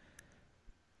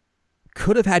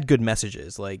 could have had good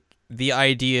messages, like the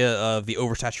idea of the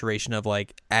oversaturation of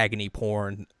like agony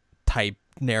porn type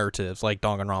narratives like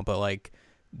Danganronpa, like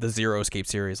the Zero Escape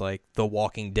series, like The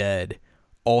Walking Dead,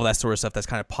 all that sort of stuff that's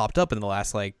kind of popped up in the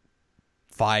last like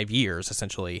 5 years,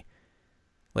 essentially.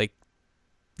 Like,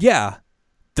 yeah,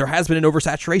 there has been an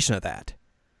oversaturation of that.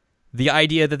 The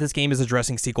idea that this game is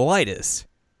addressing sequelitis.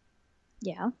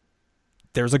 Yeah.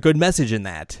 There's a good message in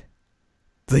that.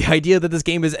 The idea that this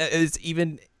game is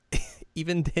even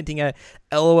hinting at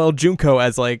LOL Junko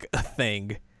as like a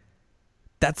thing.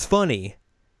 That's funny.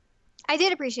 I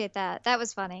did appreciate that. That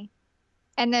was funny.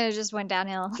 And then it just went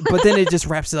downhill. But then it just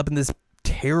wraps it up in this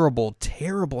terrible,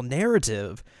 terrible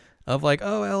narrative of like,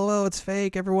 oh, LOL, it's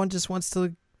fake. Everyone just wants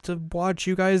to watch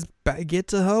you guys get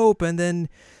to Hope. And then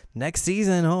next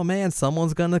season, oh man,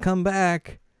 someone's going to come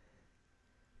back.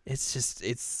 It's just,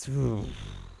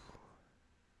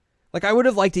 like, I would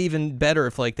have liked it even better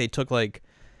if like they took like,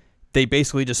 they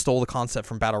basically just stole the concept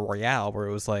from Battle Royale, where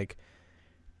it was like,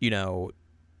 you know,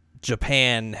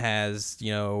 Japan has,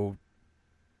 you know,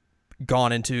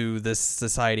 gone into this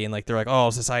society and like they're like, oh,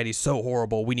 society's so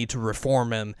horrible, we need to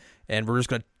reform him, and we're just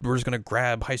gonna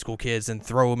grab high school kids and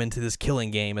throw them into this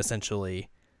killing game, essentially.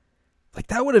 Like,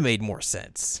 that would have made more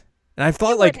sense. And I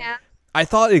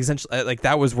thought essentially like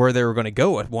that was where they were gonna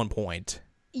go at one point.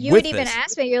 You would even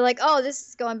ask me, you're like, oh, this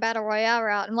is going Battle Royale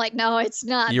route. I'm like, no, it's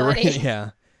not, buddy.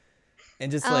 Yeah.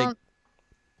 And just like,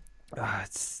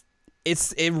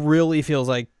 it really feels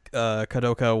like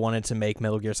Kadoka wanted to make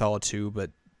Metal Gear Solid 2,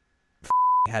 but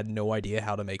had no idea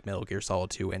how to make Metal Gear Solid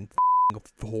 2 and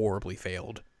horribly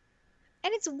failed.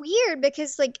 And it's weird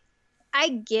because, like, I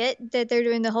get that they're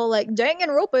doing the whole like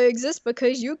Danganronpa exists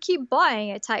because you keep buying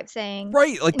it type thing,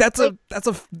 right? Like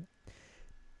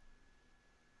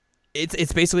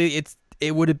it's basically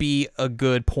it would be a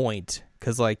good point,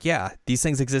 because like, yeah, these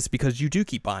things exist because you do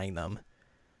keep buying them.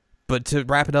 But to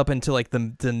wrap it up into like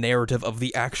the narrative of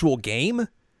the actual game,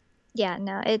 yeah,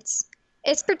 no, it's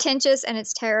pretentious and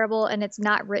it's terrible and it's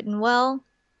not written well,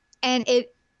 and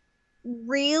it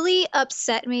really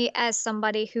upset me as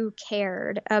somebody who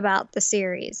cared about the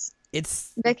series.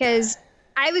 It's because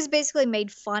I was basically made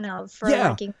fun of for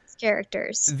liking these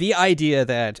characters. The idea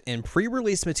that in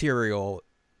pre-release material,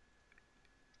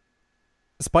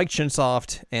 Spike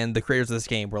Chunsoft and the creators of this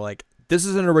game were like, this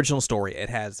is an original story.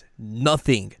 It has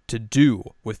nothing to do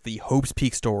with the Hope's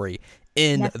Peak story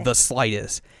in the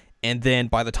slightest. And then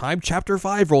by the time Chapter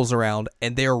 5 rolls around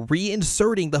and they're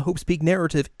reinserting the Hope's Peak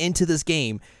narrative into this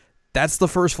game, that's the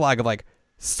first flag of like,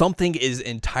 something is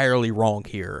entirely wrong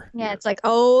here. Yeah, it's like,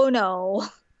 oh no.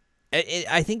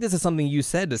 I think this is something you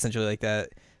said, essentially, like that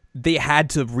they had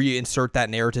to reinsert that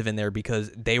narrative in there because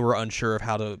they were unsure of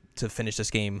how to finish this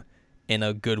game in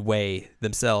a good way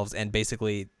themselves, and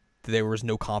basically there was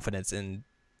no confidence in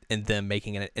them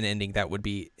making an ending that would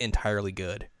be entirely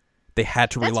good. They had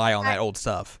to rely on that old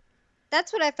stuff.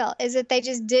 That's what I felt, is that they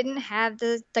just didn't have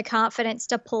the confidence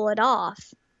to pull it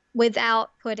off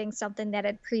without putting something that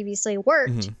had previously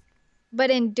worked. Mm-hmm.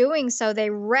 But in doing so, they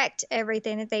wrecked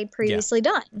everything that they'd previously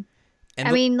done. And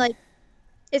I mean, like,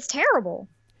 it's terrible.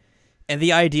 And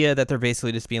the idea that they're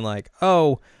basically just being like,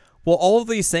 oh, well, all of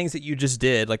these things that you just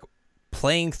did, like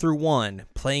playing through 1,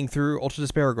 playing through Ultra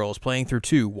Despair Girls, playing through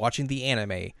 2, watching the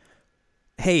anime.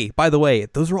 Hey, by the way,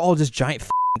 those were all just giant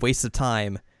wastes of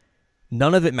time.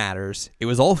 None of it matters. It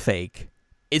was all fake.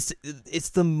 It's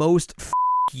the most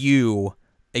you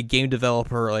a game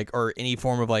developer like or any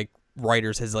form of like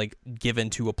writers has like given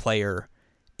to a player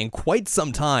in quite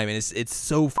some time, and it's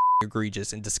so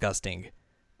egregious and disgusting.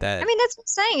 That, I mean, that's what I'm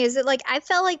saying. Is it like I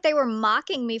felt like they were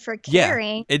mocking me for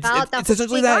caring about it's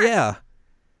essentially that, yeah.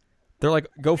 They're like,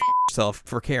 go yourself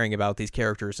for caring about these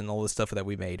characters and all this stuff that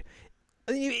we made.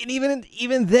 And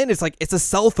even then, it's like it's a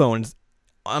cell phone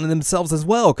on themselves as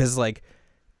well, because like,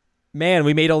 man,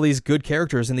 we made all these good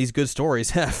characters and these good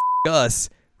stories. Us,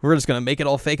 we're just gonna make it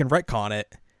all fake and retcon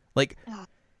it. Like,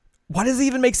 why does it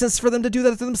even make sense for them to do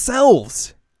that to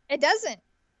themselves? It doesn't.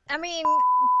 I mean,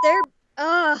 they're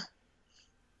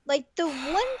like, the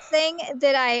one thing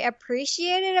that I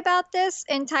appreciated about this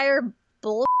entire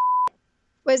bull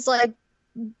was like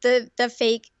the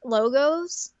fake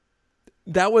logos.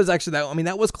 That was actually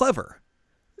that was clever.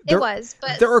 It was,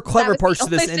 but there are clever parts to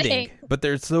this ending, but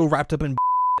they're so wrapped up in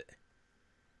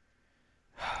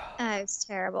it's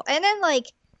terrible. And then like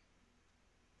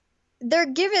they're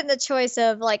given the choice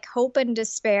of like hope and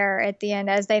despair at the end,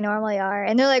 as they normally are,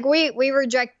 and they're like, we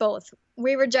reject both.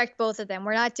 We reject both of them.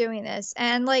 We're not doing this.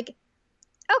 And like,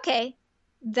 okay,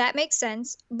 that makes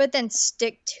sense, but then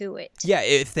stick to it. Yeah,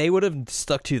 if they would have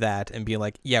stuck to that and be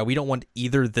like, yeah, we don't want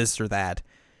either this or that,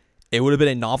 it would have been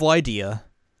a novel idea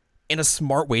and a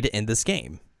smart way to end this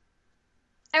game.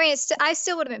 I mean, I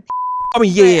still would have been. I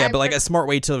mean, yeah, but like a smart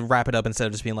way to wrap it up instead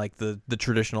of just being like the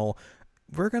traditional,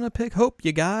 we're going to pick hope,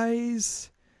 you guys.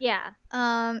 Yeah.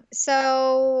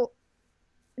 So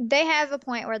they have a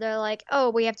point where they're like, oh,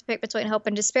 we have to pick between hope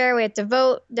and despair. We have to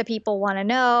vote. The people want to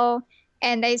know.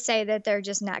 And they say that they're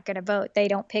just not going to vote. They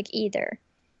don't pick either,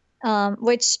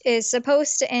 which is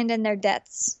supposed to end in their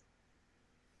deaths.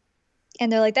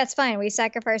 And they're like, that's fine. We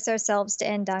sacrifice ourselves to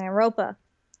end Danganronpa.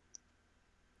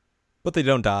 But they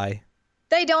don't die.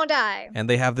 They don't die. And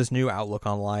they have this new outlook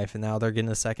on life, and now they're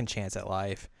getting a second chance at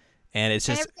life. And it's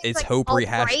just, it's like hope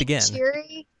rehashed bright, again.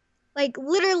 Cheery. Like,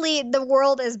 literally, the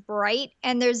world is bright,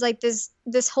 and there's like this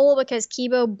hole because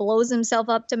Kibo blows himself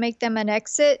up to make them an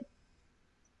exit.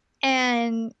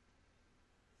 And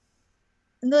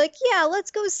they're like, yeah,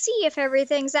 let's go see if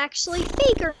everything's actually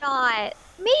fake or not.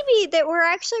 Maybe that we're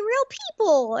actually real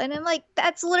people. And I'm like,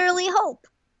 that's literally hope.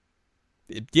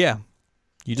 Yeah.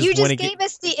 You just gave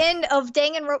us the end of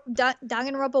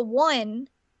Danganronpa 1.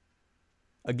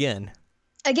 Again.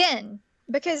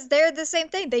 Because they're the same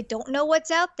thing. They don't know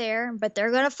what's out there, but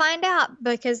they're going to find out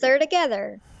because they're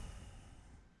together.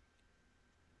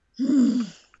 Can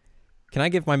I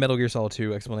give my Metal Gear Solid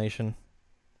 2 explanation?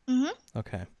 Mm-hmm.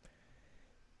 Okay.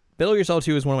 Metal Gear Solid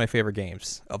 2 is one of my favorite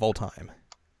games of all time.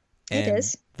 And it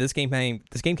is. This game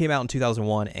came out in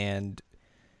 2001 and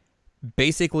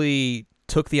basically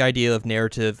took the idea of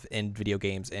narrative in video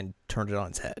games and turned it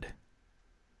on its head.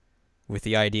 With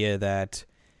the idea that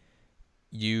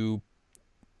you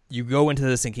go into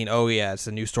this thinking, oh yeah, it's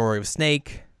a new story of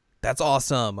Snake. That's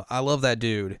awesome. I love that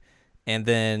dude. And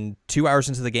then 2 hours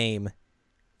into the game,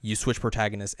 you switch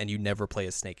protagonists and you never play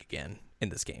as Snake again in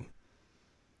this game.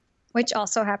 Which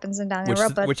also happens in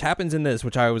Danganronpa. Which happens in this,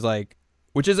 which I was like,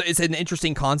 it's an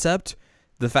interesting concept.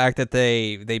 The fact that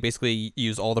they basically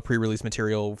use all the pre-release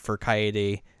material for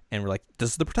Kaede and we're like,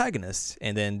 this is the protagonist,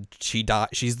 and then she's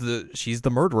the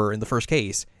murderer in the first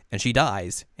case, and she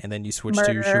dies, and then you switch to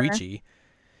Shuichi,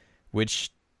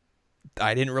 which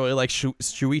I didn't really like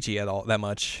Shuichi at all that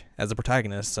much as a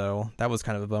protagonist, so that was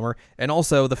kind of a bummer. And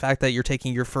also the fact that you're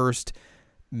taking your first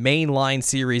mainline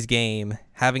series game,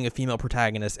 having a female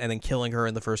protagonist, and then killing her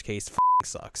in the first case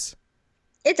sucks.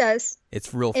 It does.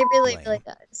 It's real. It really, really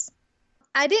does.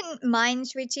 I didn't mind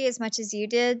Shuichi as much as you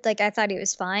did. Like, I thought he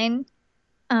was fine.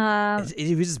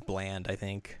 He was just bland, I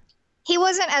think. He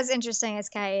wasn't as interesting as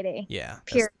Kaede. Yeah.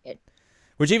 Period.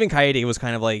 Which even Kaede was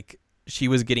kind of like, she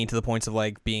was getting to the points of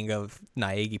like being a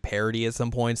Naegi parody at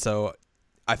some point, so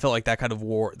I felt like that could have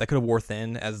wore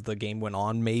thin as the game went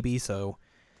on, maybe. So,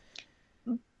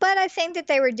 but I think that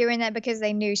they were doing that because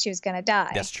they knew she was going to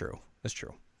die. That's true.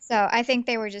 So I think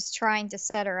they were just trying to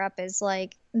set her up as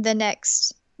like the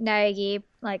next Naegi,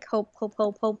 like hope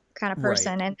kind of Right.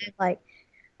 person, and then like,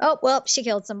 oh well, she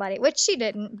killed somebody, which she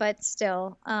didn't, but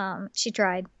still, she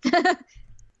tried.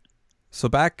 So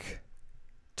back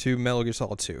to Metal Gear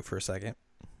Solid 2 for a second.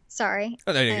 Sorry.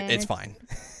 Oh, no, it's fine.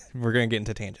 We're going to get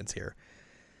into tangents here.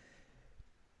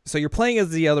 So you're playing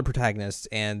as the other protagonist,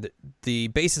 and the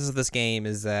basis of this game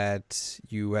is that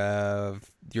you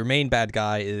have your main bad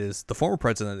guy is the former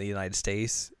president of the United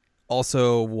States,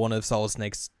 also one of Solid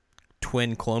Snake's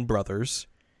twin clone brothers,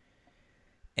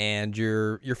 and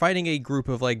you're fighting a group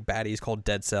of like baddies called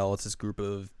Dead Cell. It's this group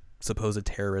of supposed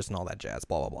terrorists and all that jazz.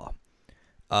 Blah blah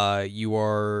blah. You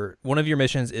are one of your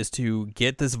missions is to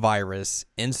get this virus,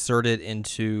 insert it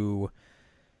into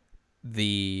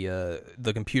the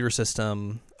computer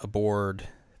system aboard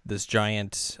this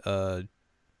giant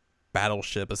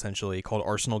battleship, essentially called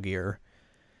Arsenal Gear,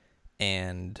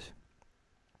 and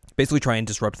basically try and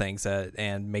disrupt things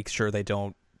and make sure they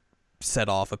don't set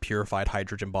off a purified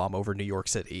hydrogen bomb over New York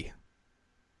City.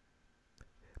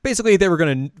 Basically, they were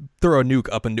going to throw a nuke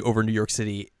up over New York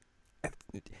City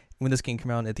when this game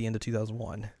came out at the end of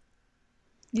 2001.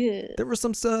 Yeah. There were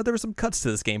some cuts to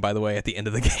this game, by the way, at the end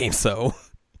of the game. So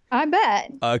I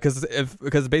bet.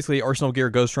 Because basically Arsenal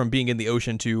Gear goes from being in the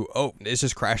ocean to it's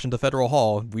just crashed into Federal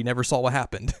Hall. We never saw what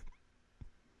happened.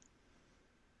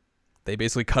 They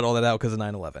basically cut all that out because of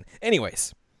 9/11.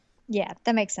 Anyways. Yeah,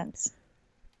 that makes sense.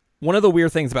 One of the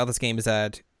weird things about this game is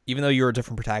that even though you're a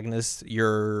different protagonist,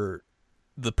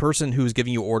 the person who's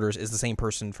giving you orders is the same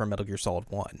person from Metal Gear Solid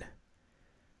 1,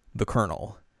 the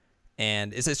Colonel.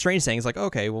 And it's a strange thing. It's like,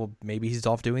 okay, well, maybe he's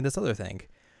off doing this other thing.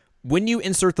 When you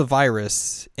insert the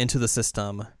virus into the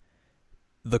system,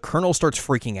 the Colonel starts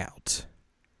freaking out.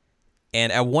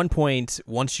 And at one point,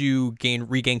 once you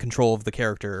regain control of the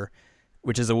character,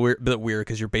 which is a bit weird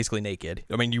because you're basically naked.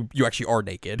 I mean, you actually are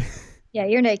naked. Yeah,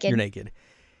 you're naked. You're naked.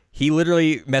 He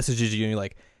literally messages you and you're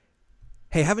like,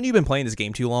 hey, haven't you been playing this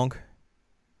game too long?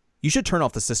 You should turn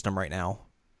off the system right now.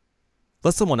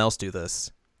 Let someone else do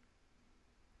this.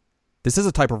 This is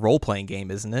a type of role-playing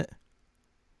game, isn't it?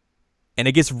 And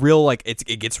it gets real, like,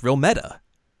 it gets real meta.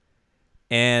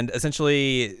 And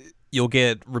essentially, you'll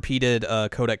get repeated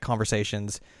codec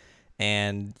conversations,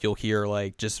 and you'll hear,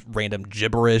 like, just random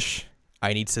gibberish.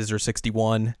 I need scissor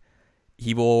 61.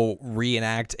 He will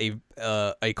reenact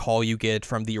a call you get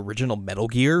from the original Metal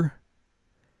Gear.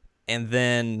 And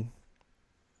then,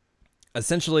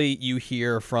 essentially, you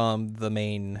hear from the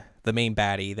main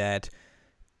baddie that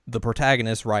the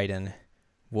protagonist, Raiden,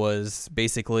 was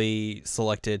basically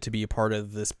selected to be a part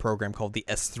of this program called the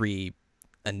S3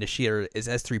 Initiator. Is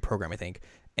S3 program, I think.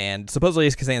 And supposedly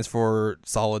it stands for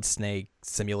Solid Snake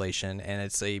Simulation, and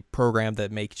it's a program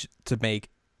that makes to make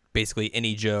basically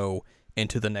any Joe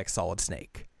into the next Solid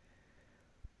Snake.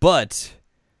 But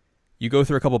you go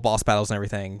through a couple boss battles and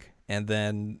everything, and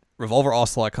then Revolver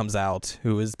Ocelot comes out,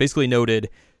 who is basically noted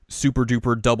super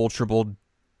duper double triple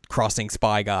crossing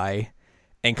spy guy,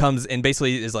 and comes and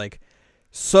basically is like,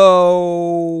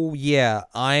 so yeah,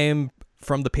 I'm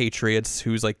from the Patriots,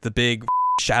 who's like the big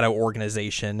shadow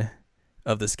organization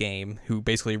of this game, who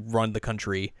basically run the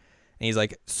country. And he's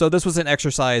like, so this was an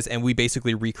exercise, and we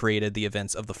basically recreated the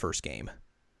events of the first game.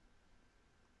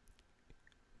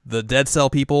 The Dead Cell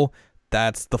people,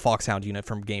 that's the Foxhound unit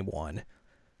from game 1.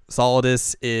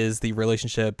 Solidus is the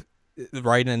relationship,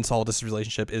 Raiden and Solidus'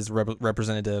 relationship is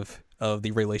representative of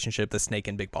the relationship that Snake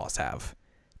and Big Boss have.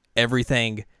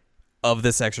 Everything of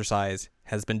this exercise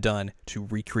has been done to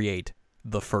recreate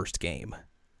the first game.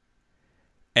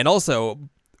 And also,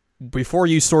 before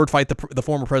you sword fight the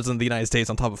former president of the United States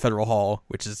on top of Federal Hall,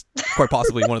 which is quite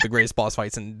possibly one of the greatest boss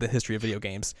fights in the history of video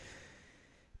games,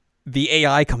 the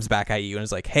AI comes back at you and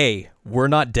is like, hey, we're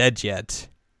not dead yet.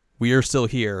 We are still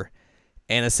here.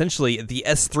 And essentially, the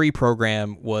S3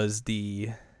 program was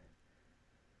it's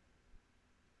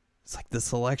like the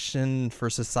selection for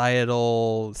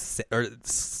societal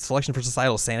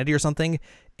sanity or something,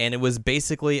 and it was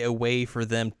basically a way for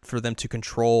them to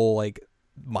control like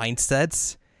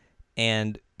mindsets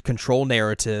and control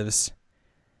narratives,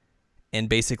 and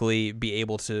basically be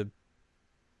able to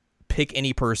pick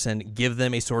any person, give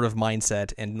them a sort of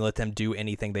mindset, and let them do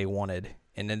anything they wanted.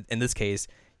 And in this case,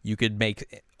 you could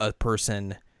make a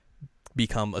person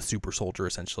become a super soldier,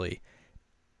 essentially.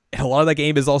 And a lot of that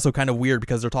game is also kind of weird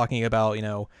because they're talking about,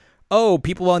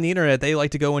 people on the internet, they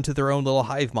like to go into their own little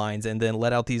hive minds and then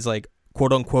let out these, like,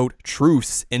 quote-unquote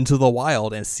truths into the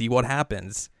wild and see what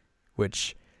happens,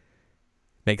 which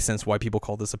makes sense why people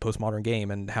call this a postmodern game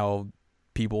and how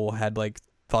people had, like,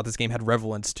 thought this game had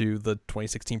relevance to the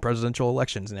 2016 presidential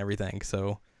elections and everything.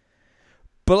 So,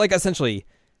 but, like, essentially,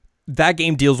 that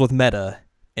game deals with meta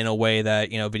in a way that,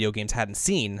 video games hadn't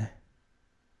seen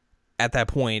at that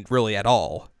point really at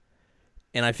all.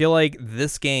 And I feel like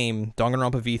this game,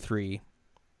 Danganronpa V3,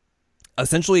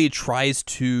 essentially tries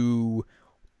to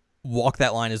walk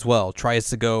that line as well, tries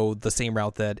to go the same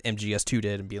route that MGS2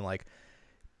 did and being like,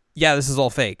 yeah, this is all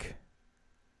fake.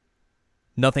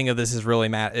 Nothing of this is really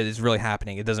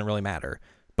happening. It doesn't really matter.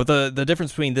 But the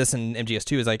difference between this and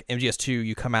MGS2 is like MGS2,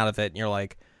 you come out of it and you're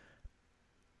like,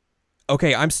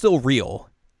 okay, I'm still real.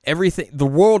 The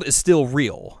world is still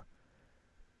real.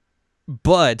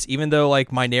 But even though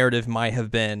like my narrative might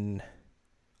have been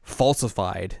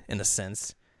falsified in a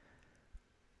sense,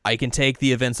 I can take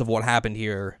the events of what happened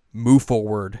here, move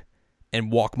forward,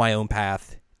 and walk my own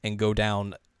path and go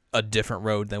down a different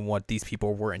road than what these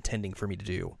people were intending for me to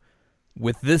do.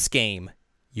 With this game,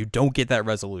 you don't get that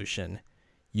resolution.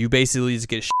 You basically just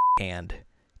get canned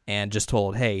and just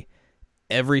told, hey,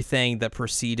 everything that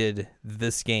preceded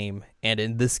this game and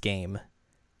in this game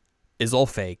is all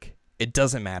fake. It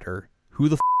doesn't matter. Who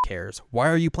the cares? Why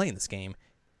are you playing this game?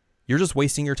 You're just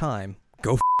wasting your time.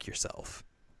 Go yourself.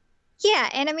 Yeah,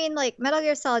 and I mean, like, Metal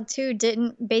Gear Solid 2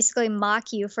 didn't basically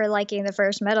mock you for liking the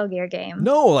first Metal Gear game.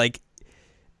 No, like,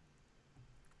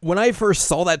 when I first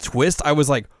saw that twist, I was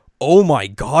like, oh my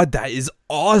god, that is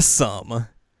awesome.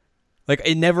 Like,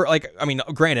 it never, like, I mean,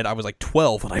 granted, I was like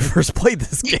 12 when I first played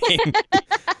this game.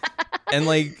 And,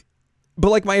 like, but,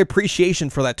 like, my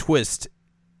appreciation for that twist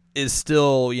is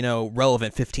still,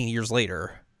 relevant 15 years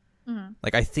later. Mm-hmm.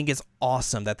 Like, I think it's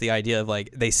awesome that the idea of, like,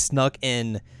 they snuck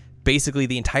in basically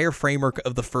the entire framework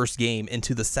of the first game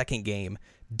into the second game,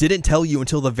 didn't tell you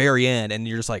until the very end, and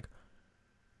you're just like,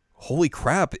 holy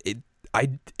crap,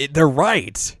 they're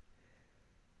right.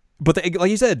 But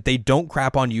like you said, they don't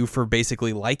crap on you for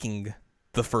basically liking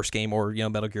the first game or,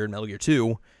 Metal Gear and Metal Gear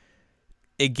 2.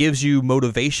 It gives you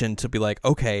motivation to be like,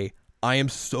 okay, I am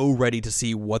so ready to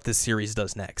see what this series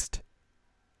does next.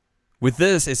 With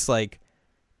this, it's like,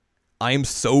 I am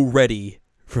so ready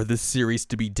for this series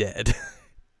to be dead.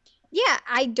 Yeah,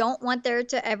 I don't want there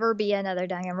to ever be another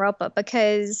Danganronpa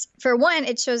because, for one,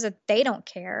 it shows that they don't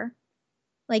care.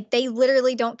 Like, they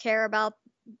literally don't care about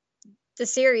the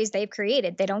series they've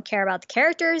created. They don't care about the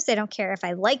characters. They don't care if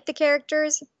I like the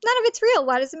characters. None of it's real.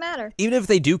 Why does it matter? Even if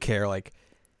they do care, like,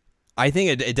 I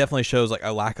think it definitely shows like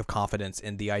a lack of confidence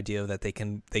in the idea that they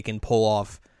can pull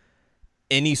off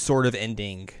any sort of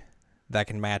ending that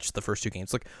can match the first two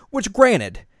games. Like, which,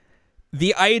 granted,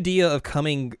 the idea of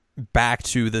coming back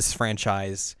to this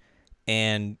franchise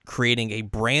and creating a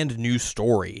brand new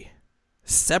story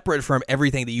separate from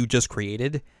everything that you just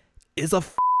created is a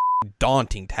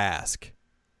daunting task.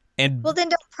 And well, then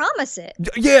don't promise it.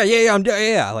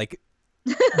 Yeah. Like,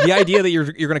 the idea that you're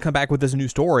going to come back with this new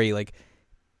story, like,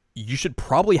 you should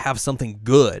probably have something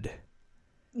good.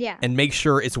 Yeah. And make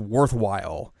sure it's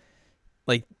worthwhile.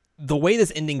 Like, the way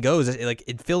this ending goes,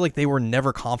 it feels like they were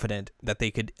never confident that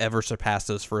they could ever surpass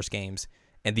those first games,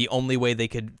 and the only way they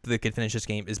could finish this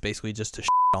game is basically just to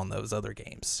on those other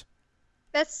games.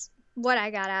 That's what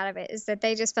I got out of it, is that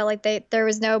they just felt like there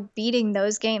was no beating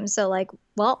those games. So, like,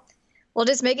 well, we'll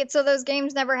just make it so those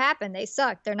games never happen. They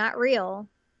suck. They're not real.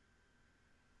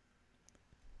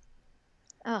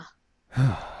 Oh.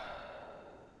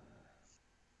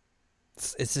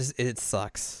 It's just, it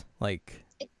sucks. Like,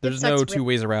 there's no two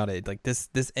ways around it. Like, this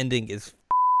ending is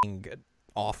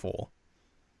awful.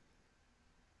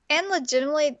 And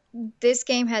legitimately, this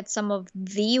game had some of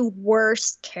the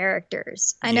worst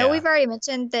characters. I know we've already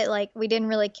mentioned that, like, we didn't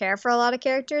really care for a lot of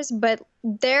characters, but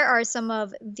there are some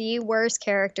of the worst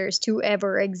characters to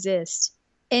ever exist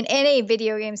in any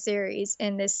video game series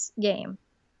in this game.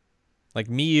 Like,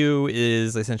 Miyu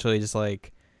is essentially just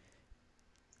like,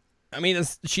 I mean,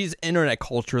 she's internet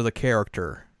culture, the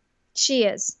character. She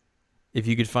is. If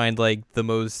you could find, like, the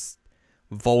most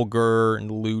vulgar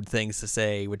and lewd things to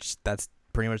say, which that's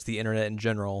pretty much the internet in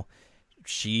general,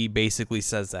 she basically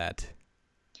says that.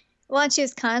 Well, and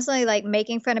she's constantly, like,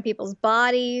 making fun of people's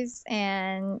bodies,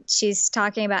 and she's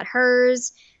talking about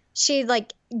hers. She,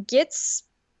 like, gets,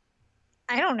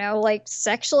 I don't know, like,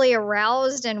 sexually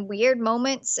aroused in weird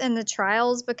moments in the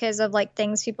trials because of, like,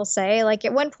 things people say. Like,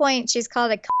 at one point, she's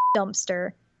called a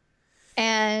dumpster,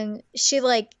 and she,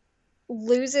 like,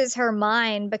 loses her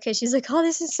mind because she's like, oh,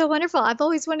 this is so wonderful. I've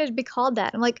always wanted to be called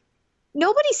that. I'm like,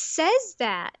 nobody says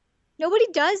that. Nobody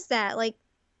does that. Like,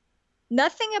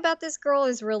 nothing about this girl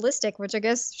is realistic, which I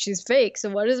guess she's fake, so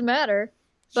what does it matter?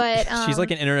 But she's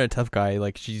like an internet tough guy.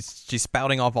 Like, she's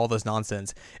spouting off all this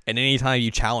nonsense, and anytime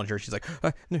you challenge her, she's like,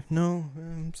 no,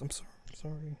 I'm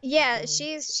sorry. Yeah,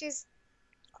 she's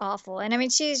awful. And I mean,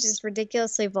 she's just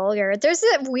ridiculously vulgar. There's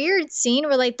that weird scene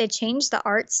where like they changed the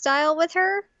art style with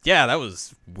her. Yeah, that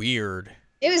was weird.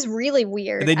 It was really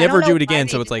weird. And they never do it again,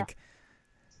 so it's like,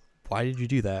 why did you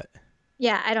do that?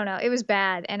 Yeah, I don't know. It was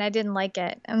bad, and I didn't like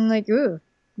it. I'm like, ooh,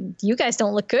 you guys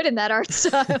don't look good in that art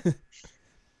style.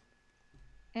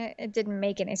 It didn't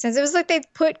make any sense. It was like they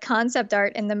put concept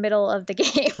art in the middle of the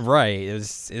game. Right. It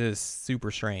was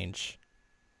super strange.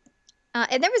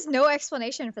 And there was no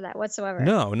explanation for that whatsoever.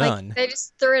 No, none. Like, they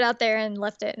just threw it out there and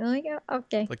left it. And I'm like, oh,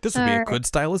 okay. Like, this would be a good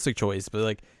stylistic choice, but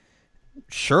like,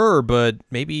 sure, but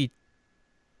maybe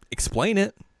explain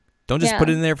it. Don't just put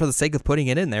it in there for the sake of putting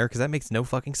it in there, because that makes no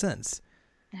fucking sense.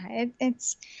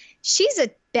 She's a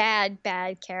bad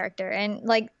character, and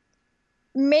like,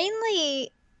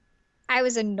 mainly I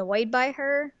was annoyed by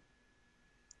her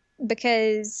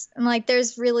because I'm like,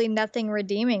 there's really nothing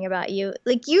redeeming about you.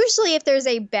 Like, usually if there's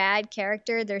a bad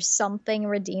character, there's something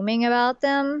redeeming about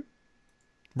them.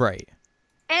 Right.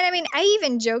 And I mean, I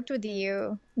even joked with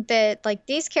you that like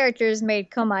these characters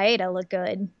made Komaeda look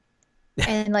good.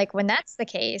 And like, when that's the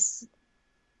case,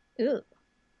 ooh.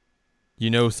 You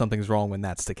know something's wrong when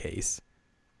that's the case.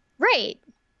 Right.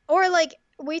 Or like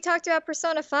we talked about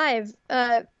Persona 5,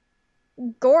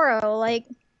 Goro, like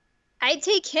I'd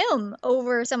take him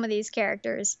over some of these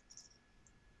characters.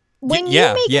 When you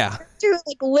make a character who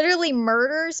like literally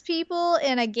murders people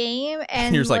in a game,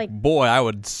 and you're just like, boy, I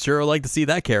would sure like to see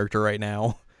that character right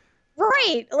now.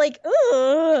 Right. Like,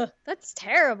 ugh, that's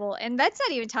terrible. And that's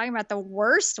not even talking about the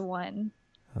worst one.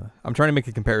 I'm trying to make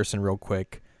a comparison real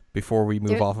quick before we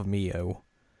move off of Mio.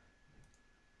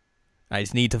 I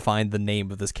just need to find the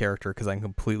name of this character because I'm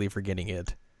completely forgetting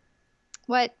it.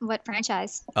 What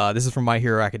franchise? This is from My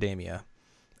Hero Academia.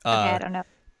 Okay, I don't know.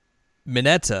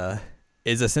 Mineta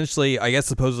is essentially, I guess,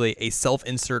 supposedly a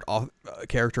self-insert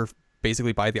character,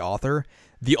 basically by the author.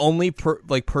 The only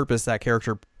purpose that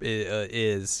character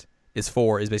is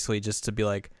basically just to be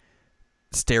like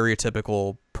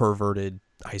stereotypical perverted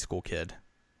high school kid.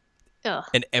 Ugh.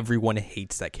 And everyone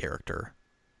hates that character.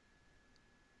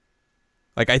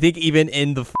 Like, I think even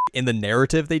in the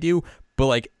narrative they do, but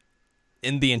like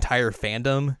in the entire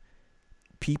fandom,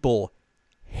 people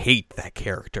hate that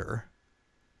character.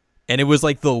 And it was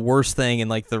like the worst thing in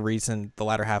like the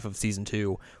latter half of season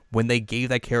 2 when they gave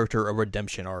that character a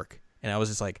redemption arc. And I was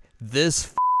just like,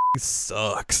 this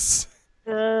sucks.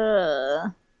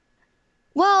 Ugh.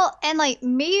 Well, and like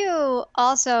Miyu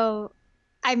also,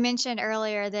 I mentioned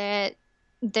earlier that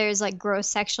there's like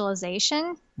gross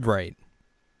sexualization. Right.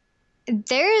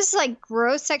 There's like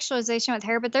gross sexualization with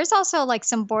her, but there's also like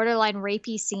some borderline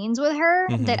rapey scenes with her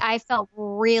that I felt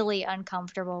really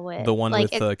uncomfortable with. The one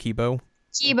like, with Kibo?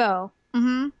 Kibo.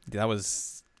 Mm-hmm. That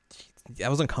was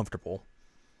uncomfortable.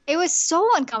 It was so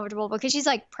uncomfortable because she's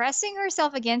like pressing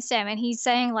herself against him and he's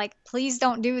saying like, please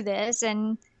don't do this.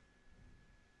 And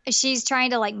she's trying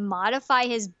to like modify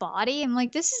his body. I'm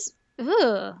like, this is,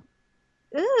 ugh.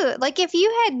 Like if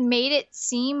you had made it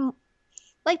seem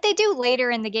like they do later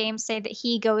in the game, say that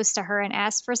he goes to her and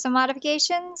asks for some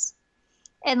modifications.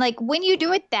 And like when you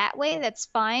do it that way, that's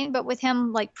fine. But with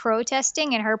him like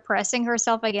protesting and her pressing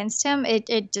herself against him,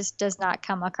 it just does not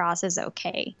come across as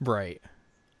okay. Right.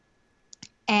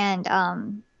 And I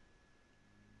don't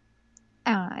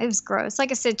know, it was gross. Like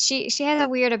I said, she has a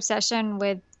weird obsession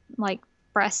with like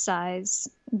breast size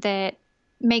that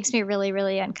makes me really,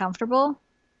 really uncomfortable.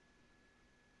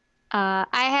 I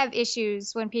have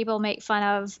issues when people make fun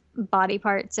of body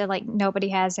parts that like nobody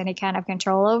has any kind of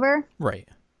control over. Right.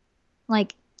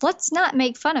 Like, let's not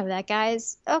make fun of that,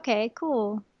 guys. Okay,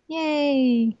 cool.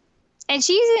 Yay. And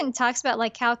she even talks about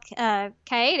like how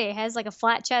Kaede has like a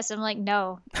flat chest. I'm like,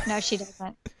 no, she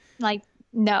doesn't. Like,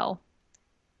 no.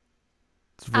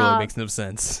 It really makes no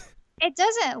sense. It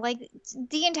doesn't. Like,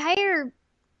 the entire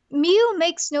Miu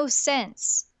makes no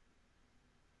sense.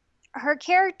 Her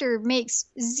character makes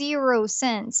zero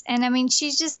sense. And I mean,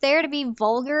 she's just there to be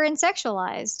vulgar and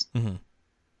sexualized. Mm-hmm.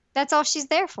 That's all she's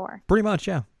there for. Pretty much,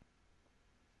 yeah.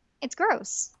 It's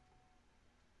gross.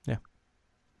 Yeah.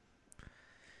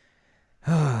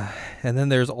 And then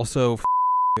there's also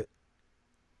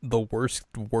the worst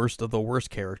of the worst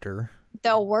character.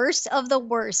 The worst of the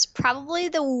worst. Probably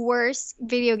the worst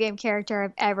video game character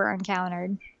I've ever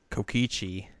encountered.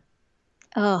 Kokichi.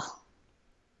 Ugh.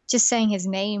 Just saying his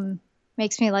name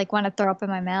makes me like want to throw up in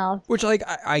my mouth. Which like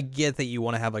I get that you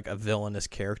want to have like a villainous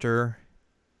character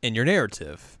in your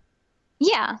narrative.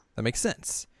 Yeah. That makes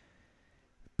sense.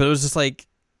 But it was just like,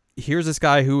 here's this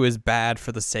guy who is bad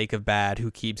for the sake of bad, who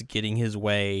keeps getting his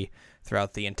way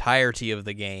throughout the entirety of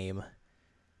the game.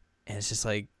 And it's just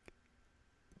like,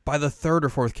 by the third or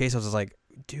fourth case, I was just like,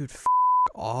 dude,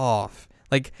 off.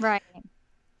 Like, Right.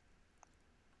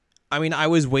 I mean, I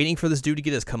was waiting for this dude to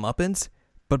get his comeuppance,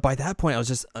 but by that point I was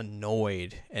just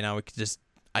annoyed, and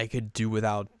I could do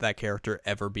without that character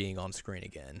ever being on screen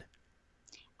again.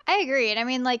 I agree. And I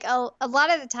mean, like, a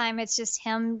lot of the time it's just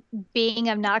him being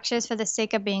obnoxious for the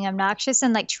sake of being obnoxious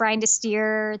and like trying to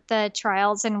steer the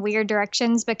trials in weird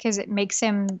directions because it makes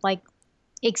him like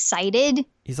excited.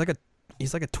 He's like a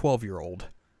 12-year-old.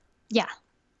 Yeah.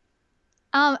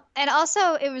 And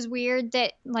also it was weird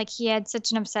that like he had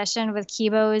such an obsession with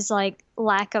Kibo's like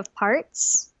lack of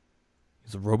parts.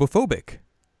 He's robophobic.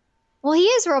 Well, he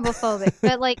is robophobic,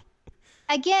 but like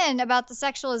again about the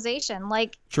sexualization,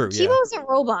 like True, Kibo's a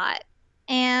robot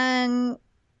and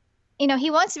you know,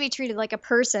 he wants to be treated like a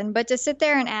person, but to sit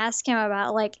there and ask him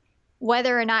about like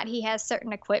whether or not he has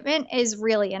certain equipment is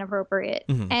really inappropriate.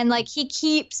 Mm-hmm. And like he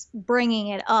keeps bringing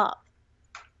it up.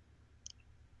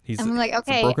 I'm like,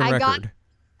 okay,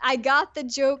 I got the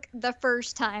joke the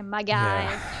first time, my guy.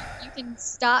 Yeah. You can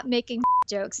stop making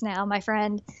jokes now, my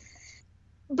friend.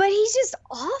 But he's just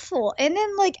awful. And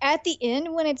then like at the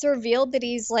end when it's revealed that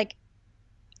he's like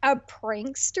a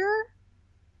prankster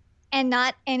and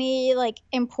not any like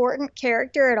important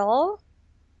character at all.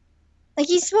 Like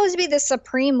he's supposed to be the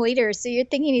supreme leader, so you're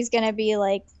thinking he's going to be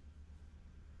like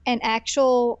an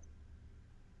actual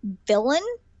villain?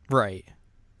 Right.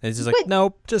 And it's just like,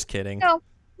 nope, just kidding.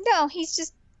 No, he's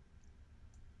just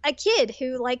a kid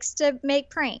who likes to make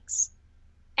pranks.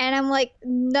 And I'm like,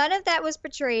 none of that was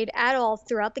portrayed at all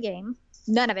throughout the game.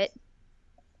 None of it.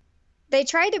 They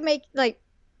tried to make, like,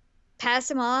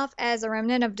 pass him off as a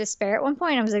remnant of despair at one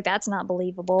point. I was like, that's not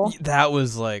believable. That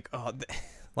was like,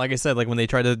 like I said, like when they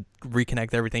tried to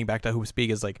reconnect everything back to Who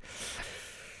Speak, is like,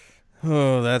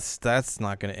 oh, that's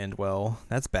not going to end well.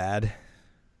 That's bad.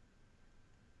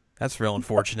 That's real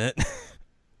unfortunate.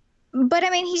 But I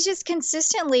mean, he's just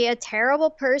consistently a terrible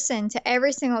person to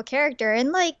every single character.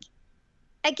 And like,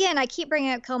 again, I keep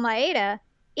bringing up Komaeda.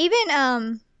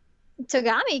 Even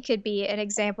Togami could be an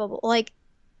example. Like,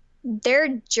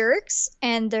 they're jerks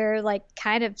and they're like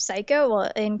kind of psycho.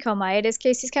 Well, in Komaeda's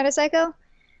case, he's kind of psycho.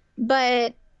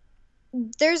 But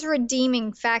there's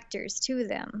redeeming factors to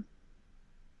them.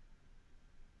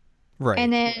 Right.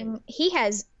 And then he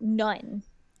has none.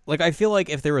 Like, I feel like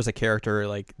if there was a character,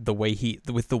 like, the way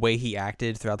he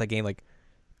acted throughout that game, like,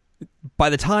 by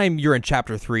the time you're in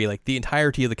Chapter 3, like, the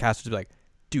entirety of the cast would be like,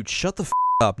 dude, shut the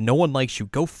up. No one likes you.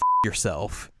 Go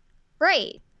yourself.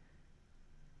 Right.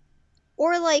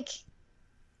 Or, like,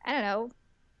 I don't know,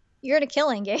 you're in a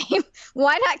killing game.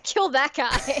 Why not kill that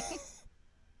guy?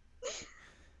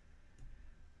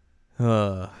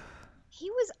 He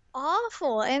was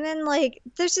awful. And then, like,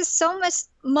 there's just so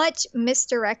much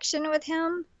misdirection with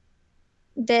him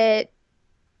that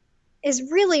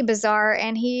is really bizarre,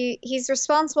 and he's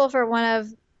responsible for one of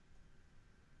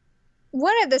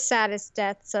the saddest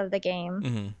deaths of the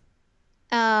game.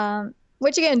 Mm-hmm.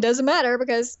 Which again doesn't matter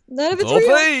because none of it's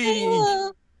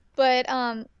real. But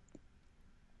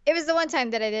it was the one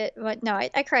time that I did. No,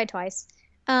 I cried twice.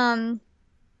 But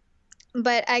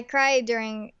I cried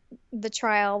during the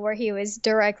trial where he was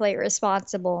directly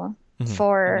responsible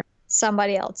for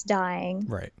somebody else dying.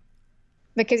 Right.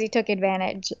 Because he took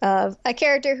advantage of a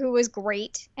character who was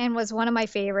great and was one of my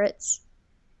favorites.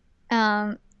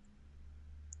 And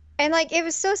like, it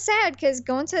was so sad because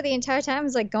Gonta the entire time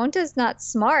was like, Gonta's not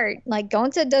smart. Like,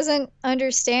 Gonta doesn't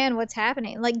understand what's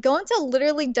happening. Like, Gonta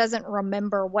literally doesn't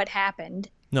remember what happened.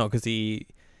 No, because they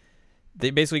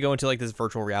basically go into like this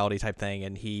virtual reality type thing,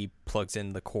 and he plugs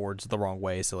in the cords the wrong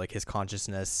way, so like his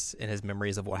consciousness and his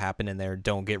memories of what happened in there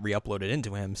don't get re-uploaded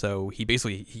into him. So he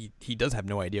basically he does have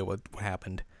no idea what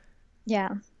happened. Yeah,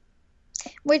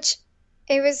 which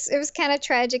it was kind of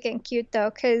tragic and cute though,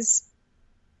 because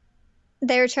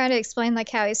they were trying to explain like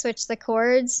how he switched the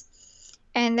chords,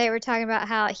 and they were talking about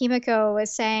how Himiko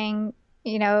was saying,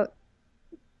 you know,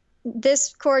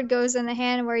 this chord goes in the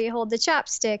hand where you hold the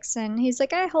chopsticks, and he's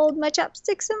like, I hold my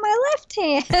chopsticks in my left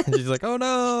hand. She's like, oh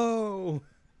no.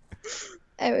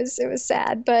 It was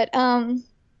sad, but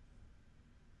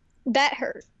that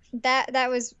hurt. That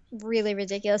was really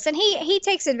ridiculous, and he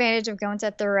takes advantage of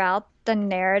Gonta throughout the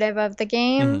narrative of the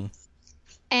game.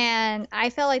 And I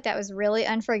felt like that was really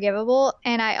unforgivable,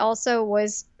 and I also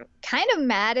was kind of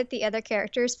mad at the other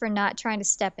characters for not trying to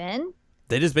step in.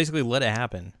 They just basically let it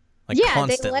happen. Like, yeah,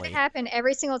 constantly. They let it happen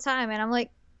every single time, and I'm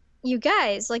like, you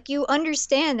guys, like, you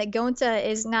understand that Gonta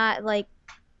is not, like,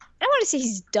 I don't want to say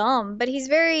he's dumb, but he's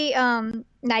very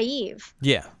naive.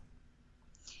 Yeah.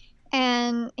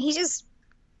 And he's just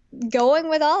going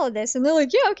with all of this, and they're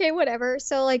like, yeah, okay, whatever.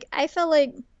 So, like, I felt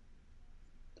like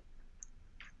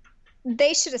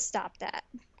they should have stopped that.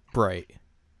 Right.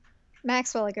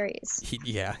 Maxwell agrees.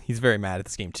 He's very mad at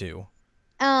this game too.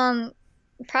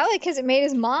 Probably because it made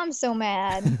his mom so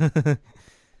mad.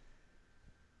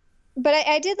 But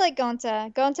I did like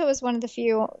Gonta. Gonta was one of the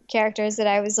few characters that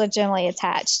I was legitimately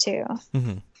attached to.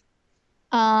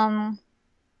 Mm-hmm.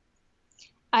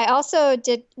 I also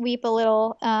did weep a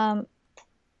little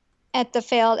at the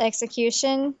failed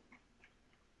execution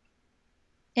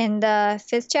in the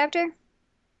 5th chapter.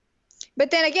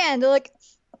 But then again, they're like,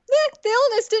 the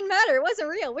illness didn't matter. It wasn't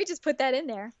real. We just put that in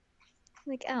there.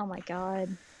 I'm like, oh my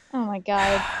God. Oh my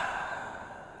God.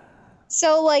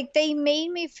 So, like, they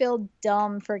made me feel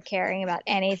dumb for caring about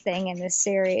anything in this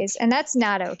series, and that's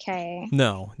not okay.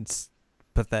 No, it's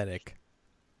pathetic.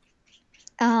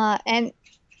 And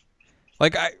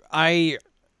like I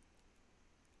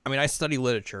mean, I study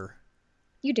literature.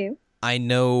 You do. I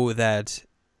know that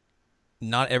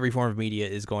not every form of media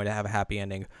is going to have a happy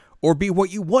ending or be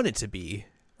what you want it to be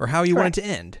or how you want it to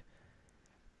end.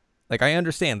 Like, I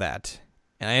understand that.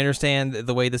 And I understand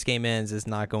the way this game ends is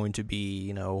not going to be,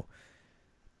 you know,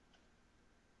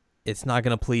 it's not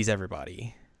going to please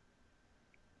everybody.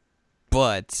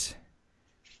 But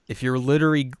if you're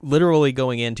literally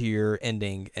going into your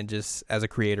ending and just as a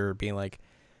creator being like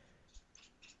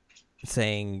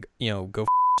saying, you know, go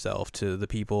yourself to the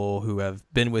people who have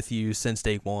been with you since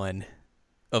day one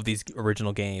of these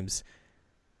original games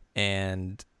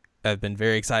and have been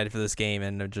very excited for this game,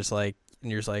 and they're just like,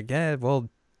 and you're just like, yeah, well,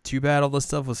 too bad all this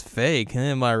stuff was fake.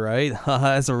 Am I right?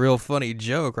 That's a real funny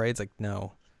joke, right? It's like,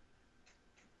 no.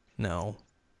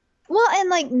 Well, and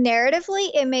like narratively,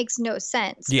 it makes no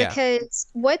sense because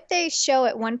what they show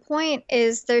at one point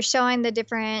is they're showing the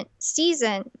different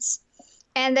seasons,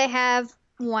 and they have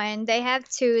 1, they have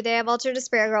 2, they have Ultra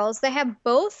Despair Girls, they have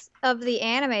both of the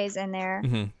animes in there,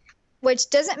 which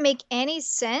doesn't make any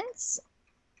sense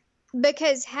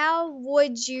because how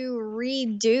would you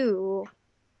redo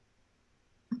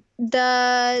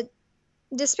the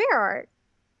Despair art?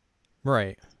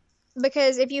 Right.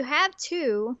 Because if you have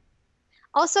 2,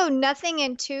 also nothing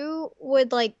in 2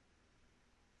 would like,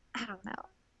 I don't know.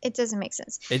 It doesn't make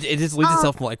sense. It just leads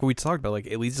itself, like we talked about, like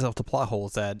it leads itself to plot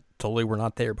holes that totally were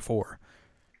not there before.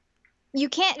 You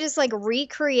can't just like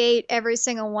recreate every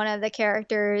single one of the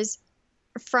characters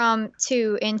from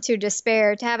 2 into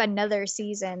Despair to have another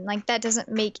season. Like that doesn't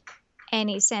make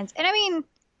any sense. And I mean,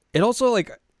 it also,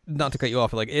 like, not to cut you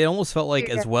off, but like it almost felt like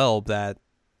as well that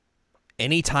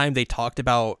anytime they talked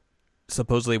about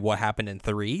supposedly what happened in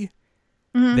 3,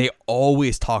 they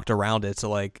always talked around it. So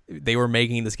like they were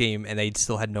making this game and they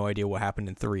still had no idea what happened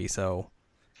in 3. So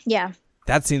yeah,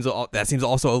 that seems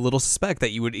also a little suspect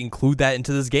that you would include that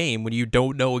into this game when you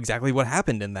don't know exactly what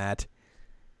happened in that.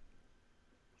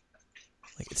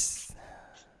 Like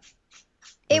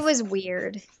it was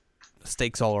weird.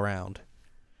 Mistakes all around.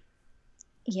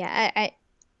 Yeah,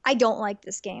 I don't like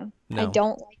this game. No. I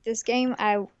don't like this game.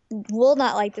 I will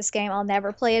not like this game. I'll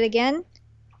never play it again.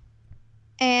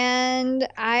 And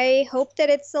I hope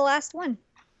that it's the last one.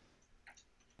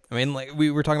 I mean, like we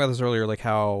were talking about this earlier, like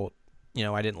how, you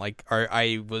know,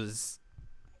 I was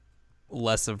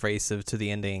less abrasive to the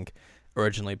ending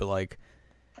originally, but like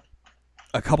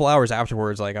a couple hours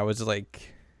afterwards, like I was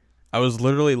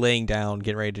literally laying down,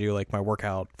 getting ready to do like my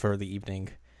workout for the evening,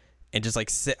 and just like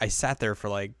I sat there for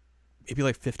like maybe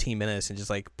like 15 minutes and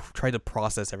just like tried to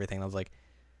process everything. I was like,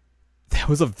 that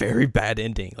was a very bad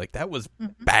ending. Like that was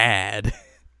bad.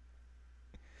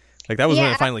 Like that was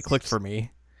when it finally clicked for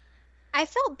me. I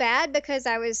felt bad because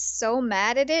I was so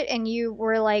mad at it and you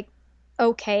were like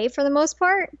okay for the most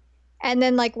part. And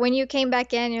then like when you came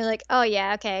back in, you're like, oh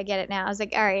yeah, okay, I get it now. I was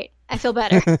like, all right, I feel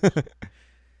better.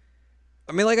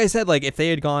 I mean, like I said, like if they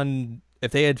had gone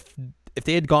with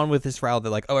this route that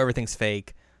like, oh, everything's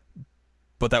fake,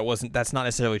 but that's not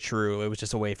necessarily true. It was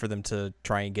just a way for them to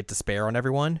try and get Despair on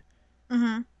everyone.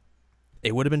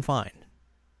 It would have been fine.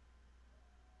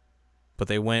 But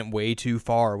they went way too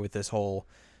far with this whole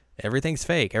everything's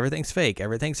fake, everything's fake,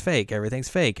 everything's fake, everything's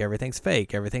fake, everything's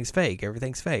fake, everything's fake,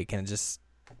 everything's fake, and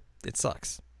it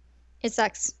sucks. It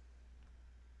sucks.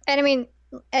 And I mean,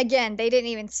 again, they didn't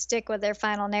even stick with their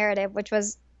final narrative, which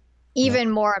was even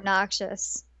more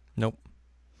obnoxious. Nope.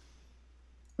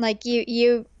 Like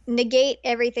you negate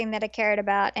everything that I cared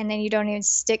about, and then you don't even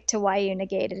stick to why you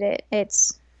negated it.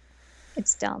 It's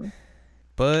dumb.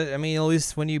 But I mean, at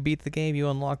least when you beat the game, you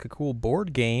unlock a cool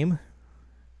board game.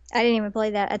 I didn't even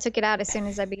play that. I took it out as soon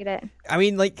as I beat it. I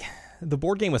mean, like the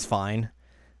board game was fine.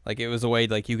 Like it was a way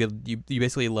like you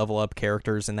basically level up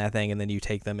characters in that thing, and then you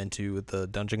take them into the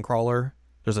dungeon crawler.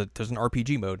 There's an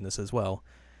RPG mode in this as well,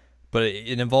 but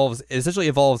it essentially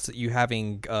involves you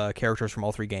having characters from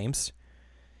all 3 games,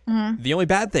 The only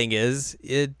bad thing is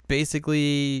it's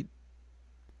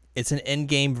an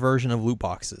in-game version of loot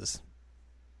boxes.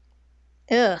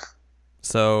 Ugh.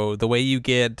 So the way you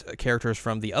get characters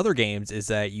from the other games is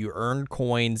that you earn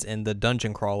coins in the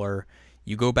dungeon crawler.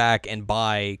 You go back and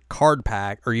buy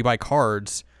you buy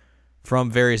cards from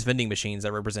various vending machines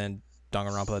that represent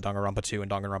Danganronpa, Danganronpa 2,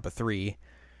 and Danganronpa 3.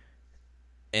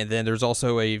 And then there's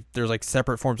also there's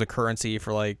separate forms of currency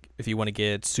for if you want to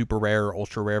get super rare or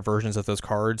ultra rare versions of those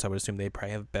cards. I would assume they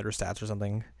probably have better stats or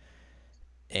something.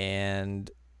 And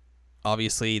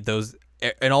obviously those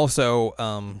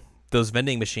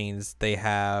vending machines, they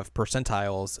have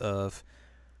percentiles of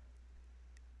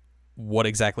what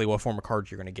form of cards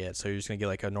you're going to get. So you're just going to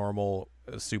get a normal,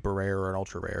 a super rare, or an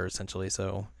ultra rare essentially.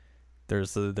 So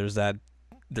there's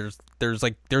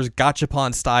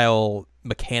gachapon style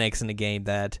mechanics in the game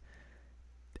that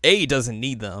A, doesn't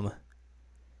need them.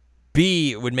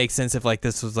 B, would make sense if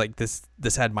this was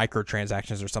this had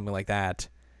microtransactions or something like that.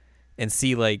 And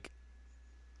C,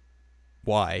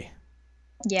 why?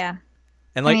 Yeah.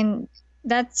 And I mean,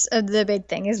 that's the big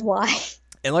thing is why.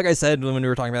 And like I said when we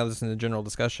were talking about this in the general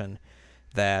discussion,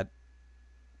 that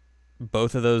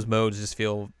both of those modes just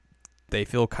feel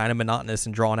kind of monotonous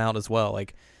and drawn out as well.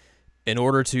 In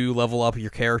order to level up your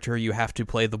character, you have to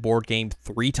play the board game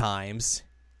 3 times,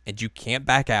 and you can't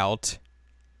back out.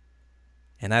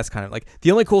 And that's kind of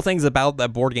the only cool things about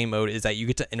that board game mode is that you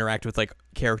get to interact with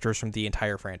characters from the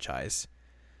entire franchise.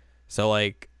 So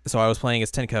I was playing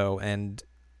as Tenko, and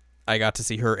I got to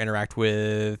see her interact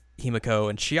with Himiko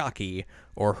and Chiaki,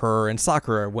 or her and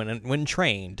Sakura when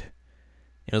trained.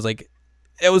 It was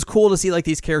it was cool to see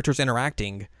these characters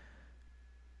interacting.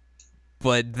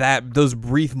 But those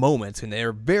brief moments, and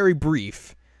they're very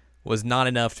brief, was not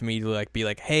enough to me to be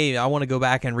hey, I want to go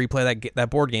back and replay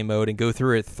that board game mode and go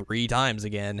through it 3 times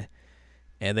again,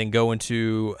 and then go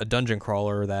into a dungeon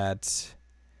crawler that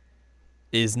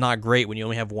is not great when you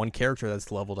only have one character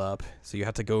that's leveled up. So you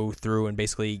have to go through and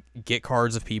basically get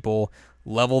cards of people,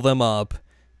 level them up,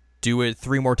 do it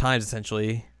 3 more times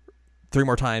essentially, 3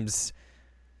 more times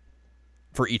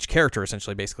for each character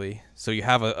essentially, basically. So you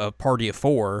have a party of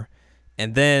 4.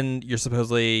 And then you're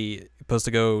supposed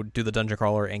to go do the dungeon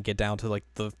crawler and get down to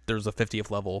there's a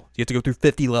 50th level. You have to go through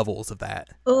 50 levels of that.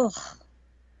 Ugh.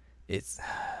 It's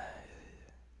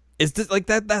just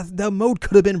that mode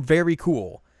could have been very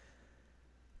cool.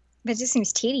 But it just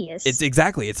seems tedious.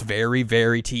 It's very,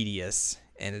 very tedious.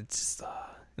 And it's just,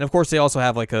 and of course they also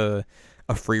have a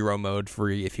free roam mode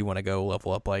if you want to go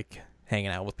level up hanging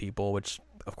out with people, which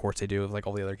of course they do with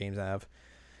all the other games have.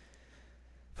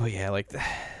 But yeah,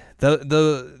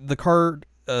 the card,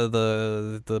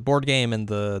 the board game and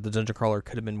the dungeon crawler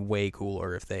could have been way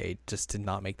cooler if they just did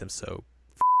not make them so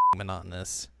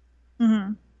monotonous.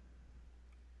 Mm-hmm.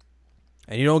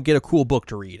 And you don't get a cool book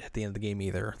to read at the end of the game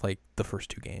either, like the first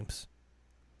 2 games.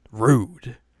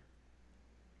 Rude.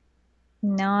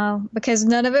 No, because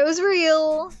none of it was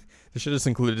real. They should have just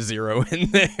included a 0 in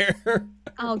there.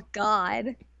 Oh,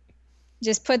 God.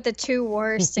 Just put the 2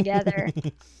 worst together.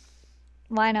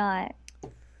 Why not?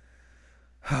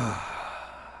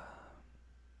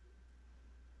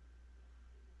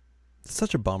 It's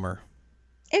such a bummer.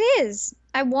 It is.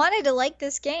 I wanted to like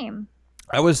this game.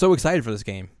 I was so excited for this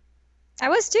game. I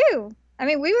was too. I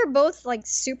mean, we were both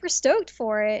super stoked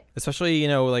for it. Especially,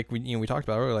 we talked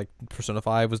about it, Persona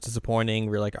 5 was disappointing.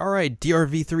 We were all right,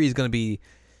 DRV3 is going to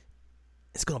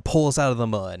it's going to pull us out of the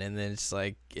mud. And then it's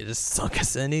it just sunk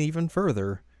us in even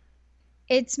further.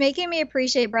 It's making me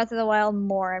appreciate Breath of the Wild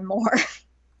more and more.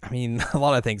 I mean, a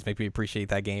lot of things make me appreciate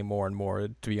that game more and more,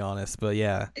 to be honest. But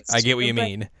yeah, I get what you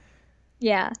mean.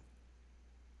 Yeah.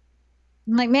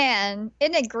 I'm man,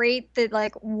 isn't it great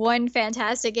that one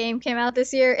fantastic game came out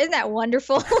this year? Isn't that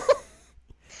wonderful?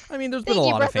 I mean, there's been a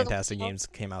lot of fantastic games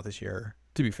came out this year,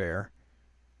 to be fair.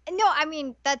 No, I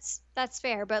mean that's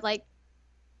fair, but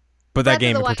but that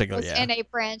game in particular, was in a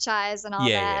franchise and all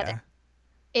that. Yeah.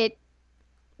 It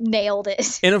nailed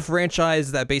it. In a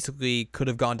franchise that basically could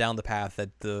have gone down the path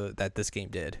that this game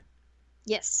did.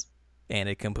 Yes. And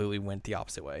it completely went the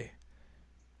opposite way.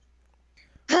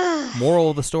 Moral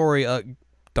of the story,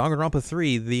 Danganronpa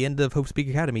 3, The End of Hope's Peak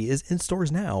Academy, is in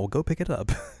stores now. Go pick it up.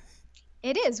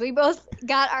 It is. We both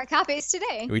got our copies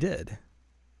today. We did.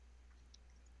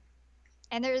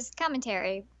 And there's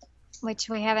commentary, which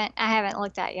I haven't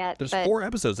looked at yet. There's 4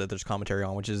 episodes that there's commentary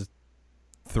on, which is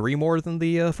 3 more than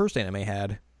the first anime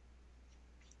had.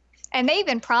 And they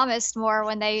even promised more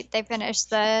when they finished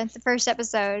the first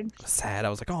episode. Sad. I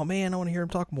was oh man, I want to hear him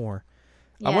talk more.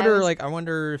 Yeah, I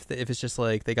wonder if it's just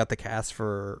they got the cast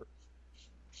for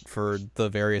the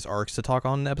various arcs to talk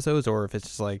on episodes, or if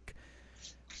it's just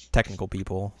technical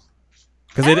people.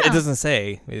 Because it doesn't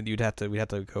say. We'd have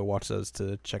to go watch those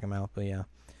to check them out. But yeah.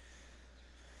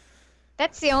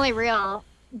 That's the only real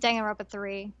Danganronpa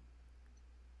 3.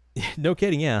 No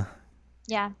kidding, yeah.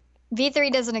 Yeah.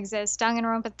 V3 doesn't exist.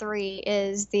 Danganronpa 3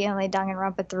 is the only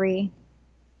Danganronpa 3.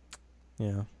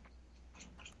 Yeah.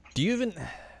 Do you even...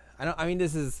 I mean,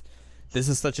 this is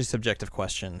such a subjective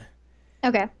question.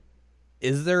 Okay.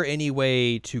 Is there any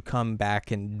way to come back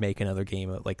and make another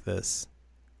game like this?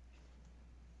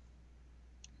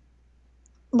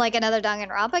 Like another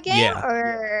Danganronpa game? Yeah.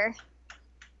 Or...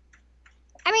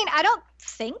 I mean, I don't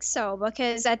think so,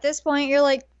 because at this point you're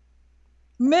like,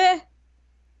 meh.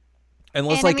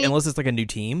 Unless it's like a new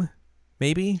team,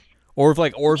 maybe, or if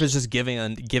it's just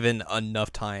given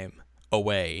enough time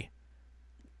away.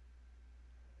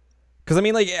 Because I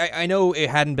mean, like I know it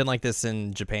hadn't been like this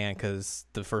in Japan because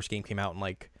the first game came out in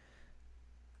like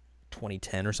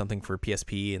 2010 or something for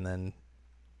PSP, and then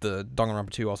the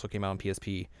Danganronpa 2 also came out on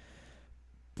PSP.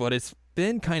 But it's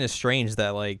been kind of strange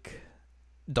that like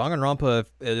Danganronpa,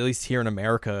 at least here in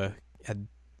America, had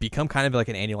become kind of like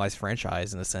an annualized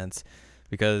franchise in a sense,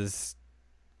 because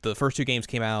the first two games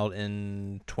came out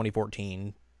in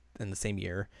 2014 in the same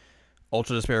year.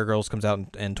 Ultra Despair Girls comes out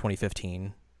in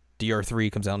 2015.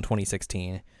 DR3 comes out in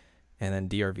 2016, and then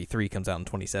DRV3 comes out in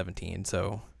 2017.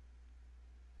 So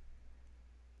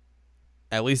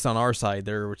at least on our side,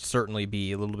 there would certainly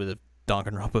be a little bit of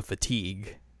Danganronpa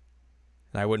fatigue,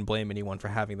 and I wouldn't blame anyone for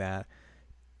having that.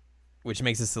 Which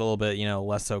makes this a little bit,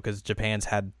 less so because Japan's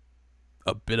had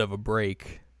a bit of a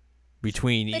break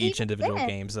between each individual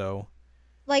game. So,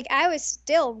 like, I was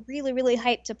still really, really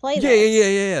hyped to play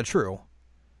this. Yeah, true.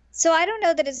 So I don't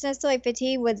know that it's necessarily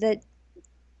fatigue with the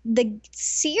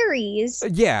series.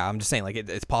 Yeah, I'm just saying, like,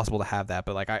 it's possible to have that,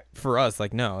 but like, for us,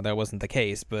 like, no, that wasn't the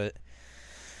case. But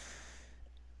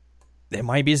it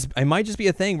might just be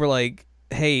a thing where, like,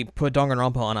 hey, put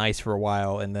Danganronpa on ice for a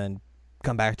while and then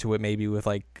come back to it maybe with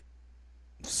like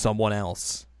someone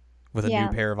else with a new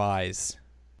pair of eyes.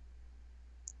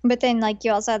 But then, like,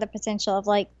 you also have the potential of,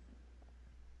 like,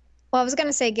 well, I was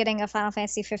gonna say getting a Final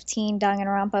Fantasy 15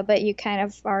 Danganronpa, but you kind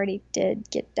of already did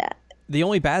get that. The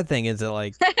only bad thing is that,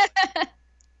 like,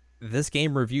 this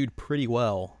game reviewed pretty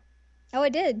well. Oh,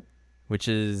 it did. Which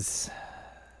is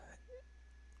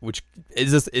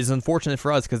unfortunate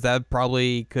for us, because that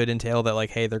probably could entail that, like,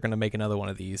 hey, they're gonna make another one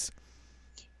of these.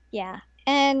 Yeah.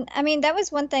 And I mean, that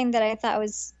was one thing that I thought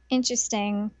was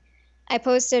interesting. I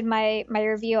posted my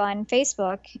review on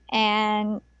Facebook,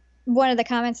 and one of the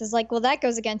comments is like, well, that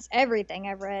goes against everything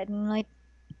I've read. And I'm like,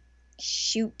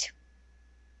 shoot.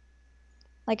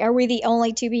 Like, are we the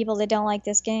only two people that don't like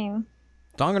this game?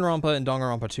 Danganronpa and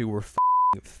Danganronpa 2 were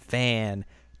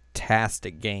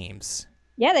fantastic games.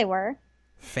 Yeah, they were.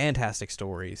 Fantastic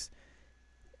stories.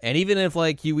 And even if,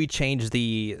 like, we changed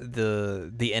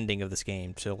the ending of this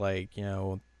game to, like,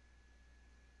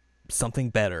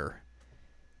 something better,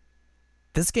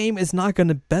 this game is not going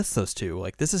to best those two.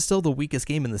 Like, this is still the weakest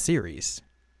game in the series.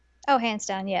 Oh, hands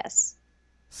down, yes.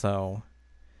 So,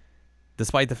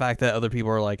 despite the fact that other people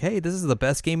are like, hey, this is the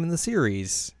best game in the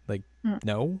series. Like,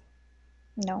 no.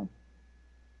 No.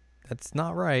 That's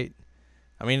not right.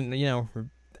 I mean,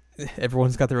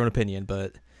 everyone's got their own opinion,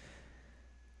 but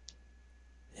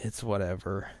it's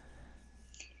whatever.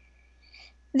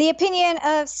 The opinion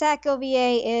of Zach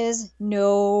OVA is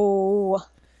no.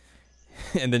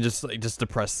 And then just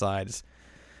depressed sides.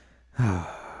 Pretty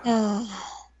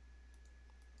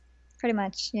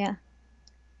much, yeah.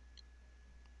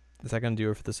 Is that going to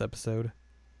do it for this episode?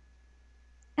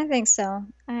 I think so.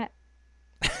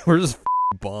 We're just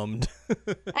bummed.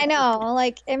 I know.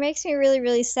 Like, it makes me really,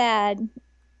 really sad.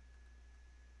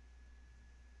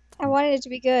 I wanted it to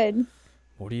be good.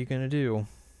 What are you going to do?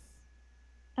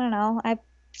 I don't know. I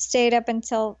stayed up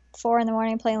until 4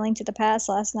 a.m. playing Link to the Past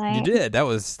last night. You did?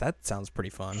 That sounds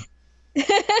pretty fun.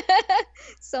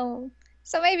 So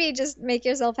maybe just make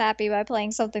yourself happy by playing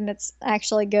something that's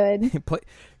actually good.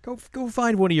 Go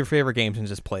find one of your favorite games and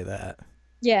just play that.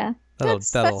 Yeah.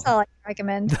 That's all I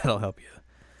recommend. That'll help you.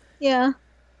 Yeah.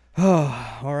 All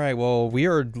right. Well, we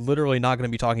are literally not going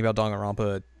to be talking about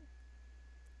Danganronpa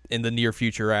in the near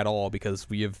future at all, because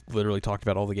we have literally talked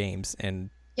about all the games and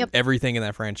everything in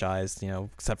that franchise,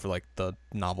 except for like the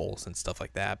novels and stuff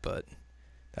like that. But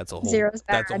that's a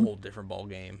whole different ball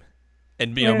game.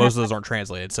 And most of those aren't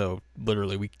translated, so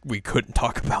literally we couldn't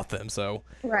talk about them. So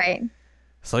right.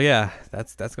 So yeah,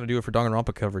 that's gonna do it for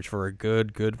Danganronpa coverage for a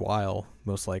good while,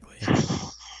 most likely,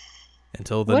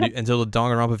 until the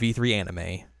Danganronpa V3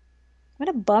 anime. What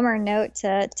a bummer note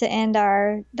to end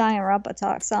our Danganronpa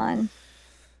talks on.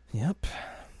 Yep.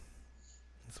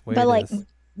 But like,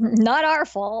 Not our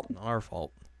fault. Not our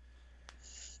fault.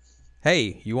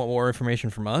 Hey, you want more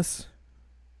information from us?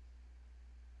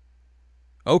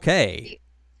 Okay.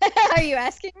 Are you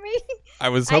asking me? I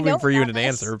was hoping for you to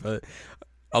answer, but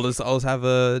I'll just have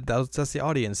that's the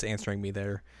audience answering me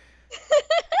there.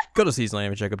 Go to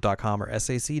seasonalanimeCheckup.com or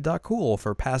sac.cool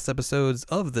for past episodes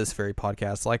of this very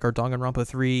podcast, like our Danganronpa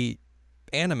 3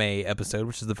 anime episode,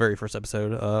 which is the very first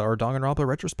episode, our Danganronpa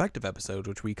retrospective episode,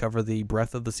 which we cover the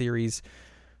breadth of the series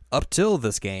up till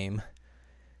this game,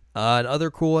 and other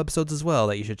cool episodes as well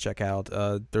that you should check out.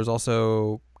 There's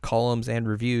also columns and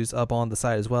reviews up on the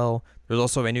site as well. There's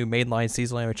also a new mainline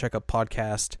Seasonal Anime Checkup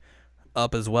podcast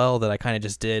up as well that I kind of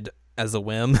just did as a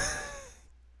whim.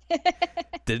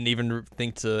 Didn't even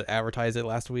think to advertise it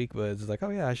last week, but it's like, oh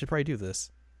yeah, I should probably do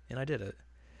this, and I did it.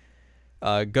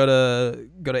 Go to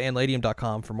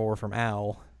anladium.com for more from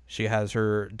Al. She has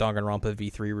her Danganronpa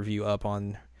V3 review up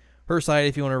on her site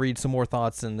if you want to read some more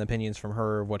thoughts and opinions from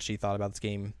her of what she thought about this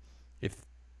game, if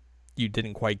you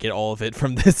didn't quite get all of it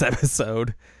from this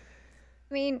episode.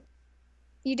 I mean,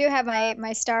 you do have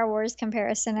my Star Wars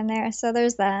comparison in there, so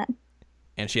there's that.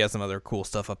 And she has some other cool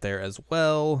stuff up there as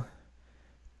well.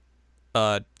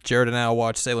 Jared and I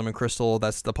watch Sailor Moon Crystal.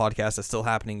 That's the podcast that's still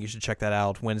happening. You should check that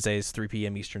out. Wednesdays, 3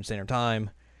 p.m. Eastern Standard Time.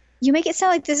 You make it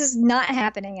sound like this is not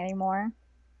happening anymore.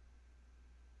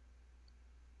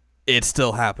 It's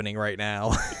still happening right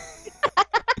now.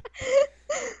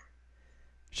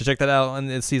 You should check that out on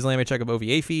the Seasonal Anime Checkup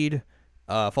OVA feed.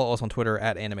 Follow us on Twitter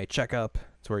at Anime Checkup.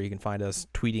 It's where you can find us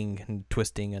tweeting and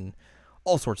twisting and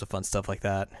all sorts of fun stuff like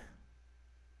that.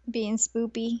 Being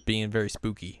spoopy. Being very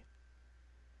spooky.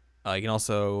 You can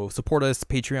also support us,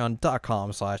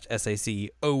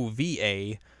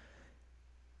 patreon.com/SACOVA.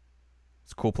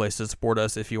 It's a cool place to support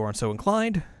us if you aren't so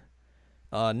inclined.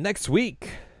 Next week,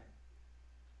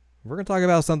 we're going to talk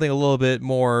about something a little bit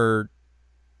more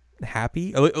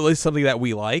happy, at least something that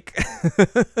we like.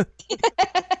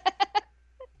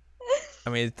 I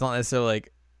mean, it's not necessarily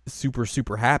like super,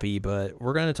 super happy, but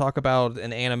we're going to talk about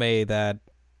an anime that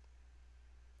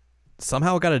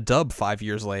somehow got a dub 5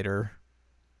 years later.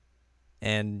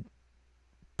 And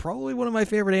probably one of my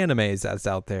favorite animes that's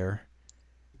out there.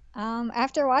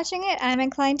 After watching it, I'm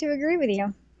inclined to agree with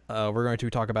you. We're going to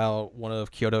talk about one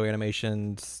of Kyoto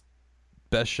Animation's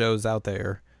best shows out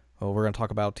there. Well, we're going to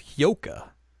talk about Hyoka.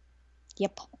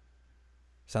 Yep.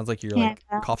 Sounds like you're like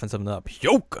coughing something up.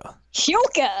 Hyoka.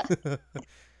 Hyoka.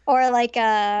 Or like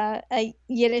a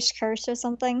Yiddish curse or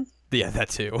something. Yeah, that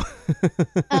too.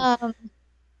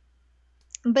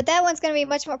 But that one's going to be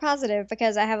much more positive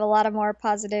because I have a lot of more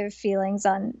positive feelings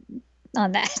on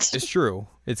that. It's true.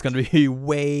 It's going to be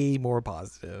way more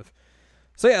positive.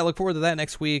 So yeah, I look forward to that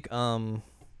next week. I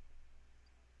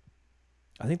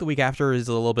think the week after is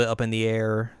a little bit up in the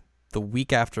air. The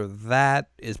week after that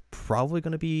is probably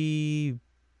going to be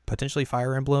potentially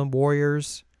Fire Emblem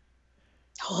Warriors.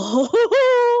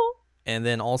 And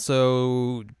then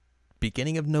also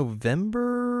beginning of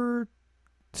November,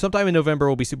 sometime in November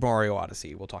will be Super Mario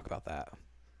Odyssey. We'll talk about that.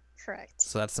 Correct.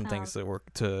 So that's some things that we're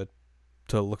to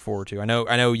look forward to. I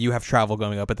know you have travel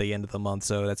going up at the end of the month,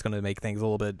 so that's going to make things a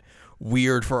little bit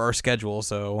weird for our schedule.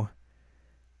 So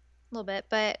a little bit,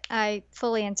 but I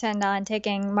fully intend on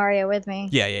taking Mario with me.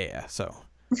 Yeah. So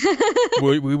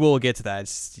we will get to that.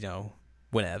 It's,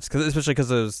 whenevs, especially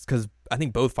because I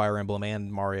think both Fire Emblem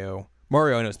and Mario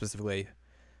I know specifically,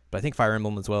 but I think Fire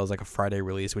Emblem as well is like a Friday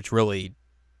release, which really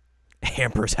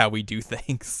hampers how we do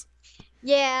things.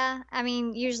 Yeah, I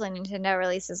mean, usually Nintendo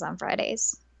releases on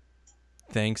Fridays.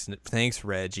 Thanks,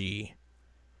 Reggie.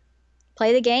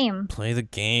 Play the game.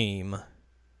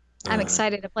 I'm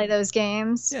excited to play those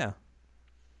games. Yeah.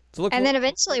 So then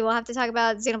eventually we'll have to talk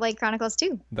about Xenoblade Chronicles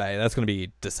 2. That's going to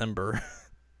be December.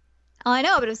 Oh, I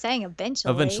know, but I'm saying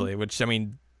eventually. Eventually, which, I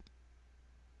mean,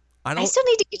 I still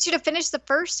need to get you to finish the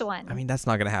first one. I mean, that's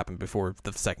not going to happen before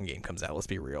the second game comes out. Let's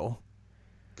be real.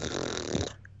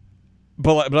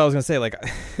 But I was going to say, like,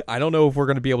 I don't know if we're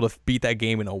going to be able to beat that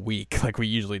game in a week like we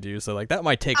usually do. So, like, that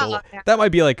might take that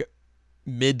might be, like,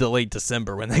 mid to late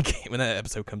December when that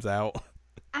episode comes out.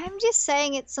 I'm just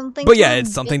saying it's something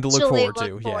it's something to look forward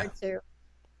to.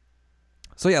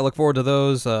 So, yeah, look forward to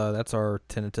those. That's our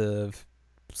tentative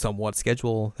somewhat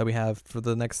schedule that we have for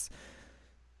the next,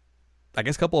 I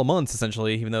guess, couple of months,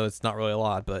 essentially, even though it's not really a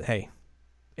lot. But, hey,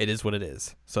 it is what it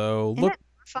is. So, look.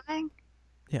 Fine.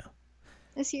 Yeah.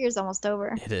 This year's almost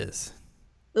over. It is.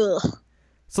 Ugh.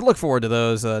 So look forward to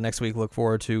those. Next week, look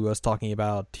forward to us talking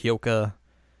about Hyoka.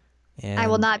 And I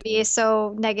will not be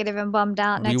so negative and bummed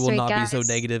out next week, We will not guys. be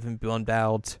so negative and bummed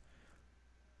out.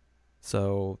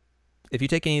 So if you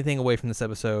take anything away from this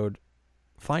episode,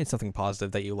 find something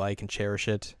positive that you like and cherish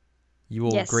it. You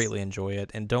will greatly enjoy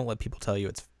it, and don't let people tell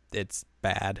you it's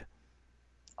bad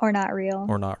or not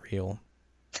real.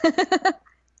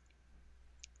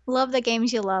 Love the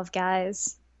games you love,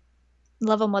 guys.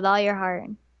 Love them with all your heart.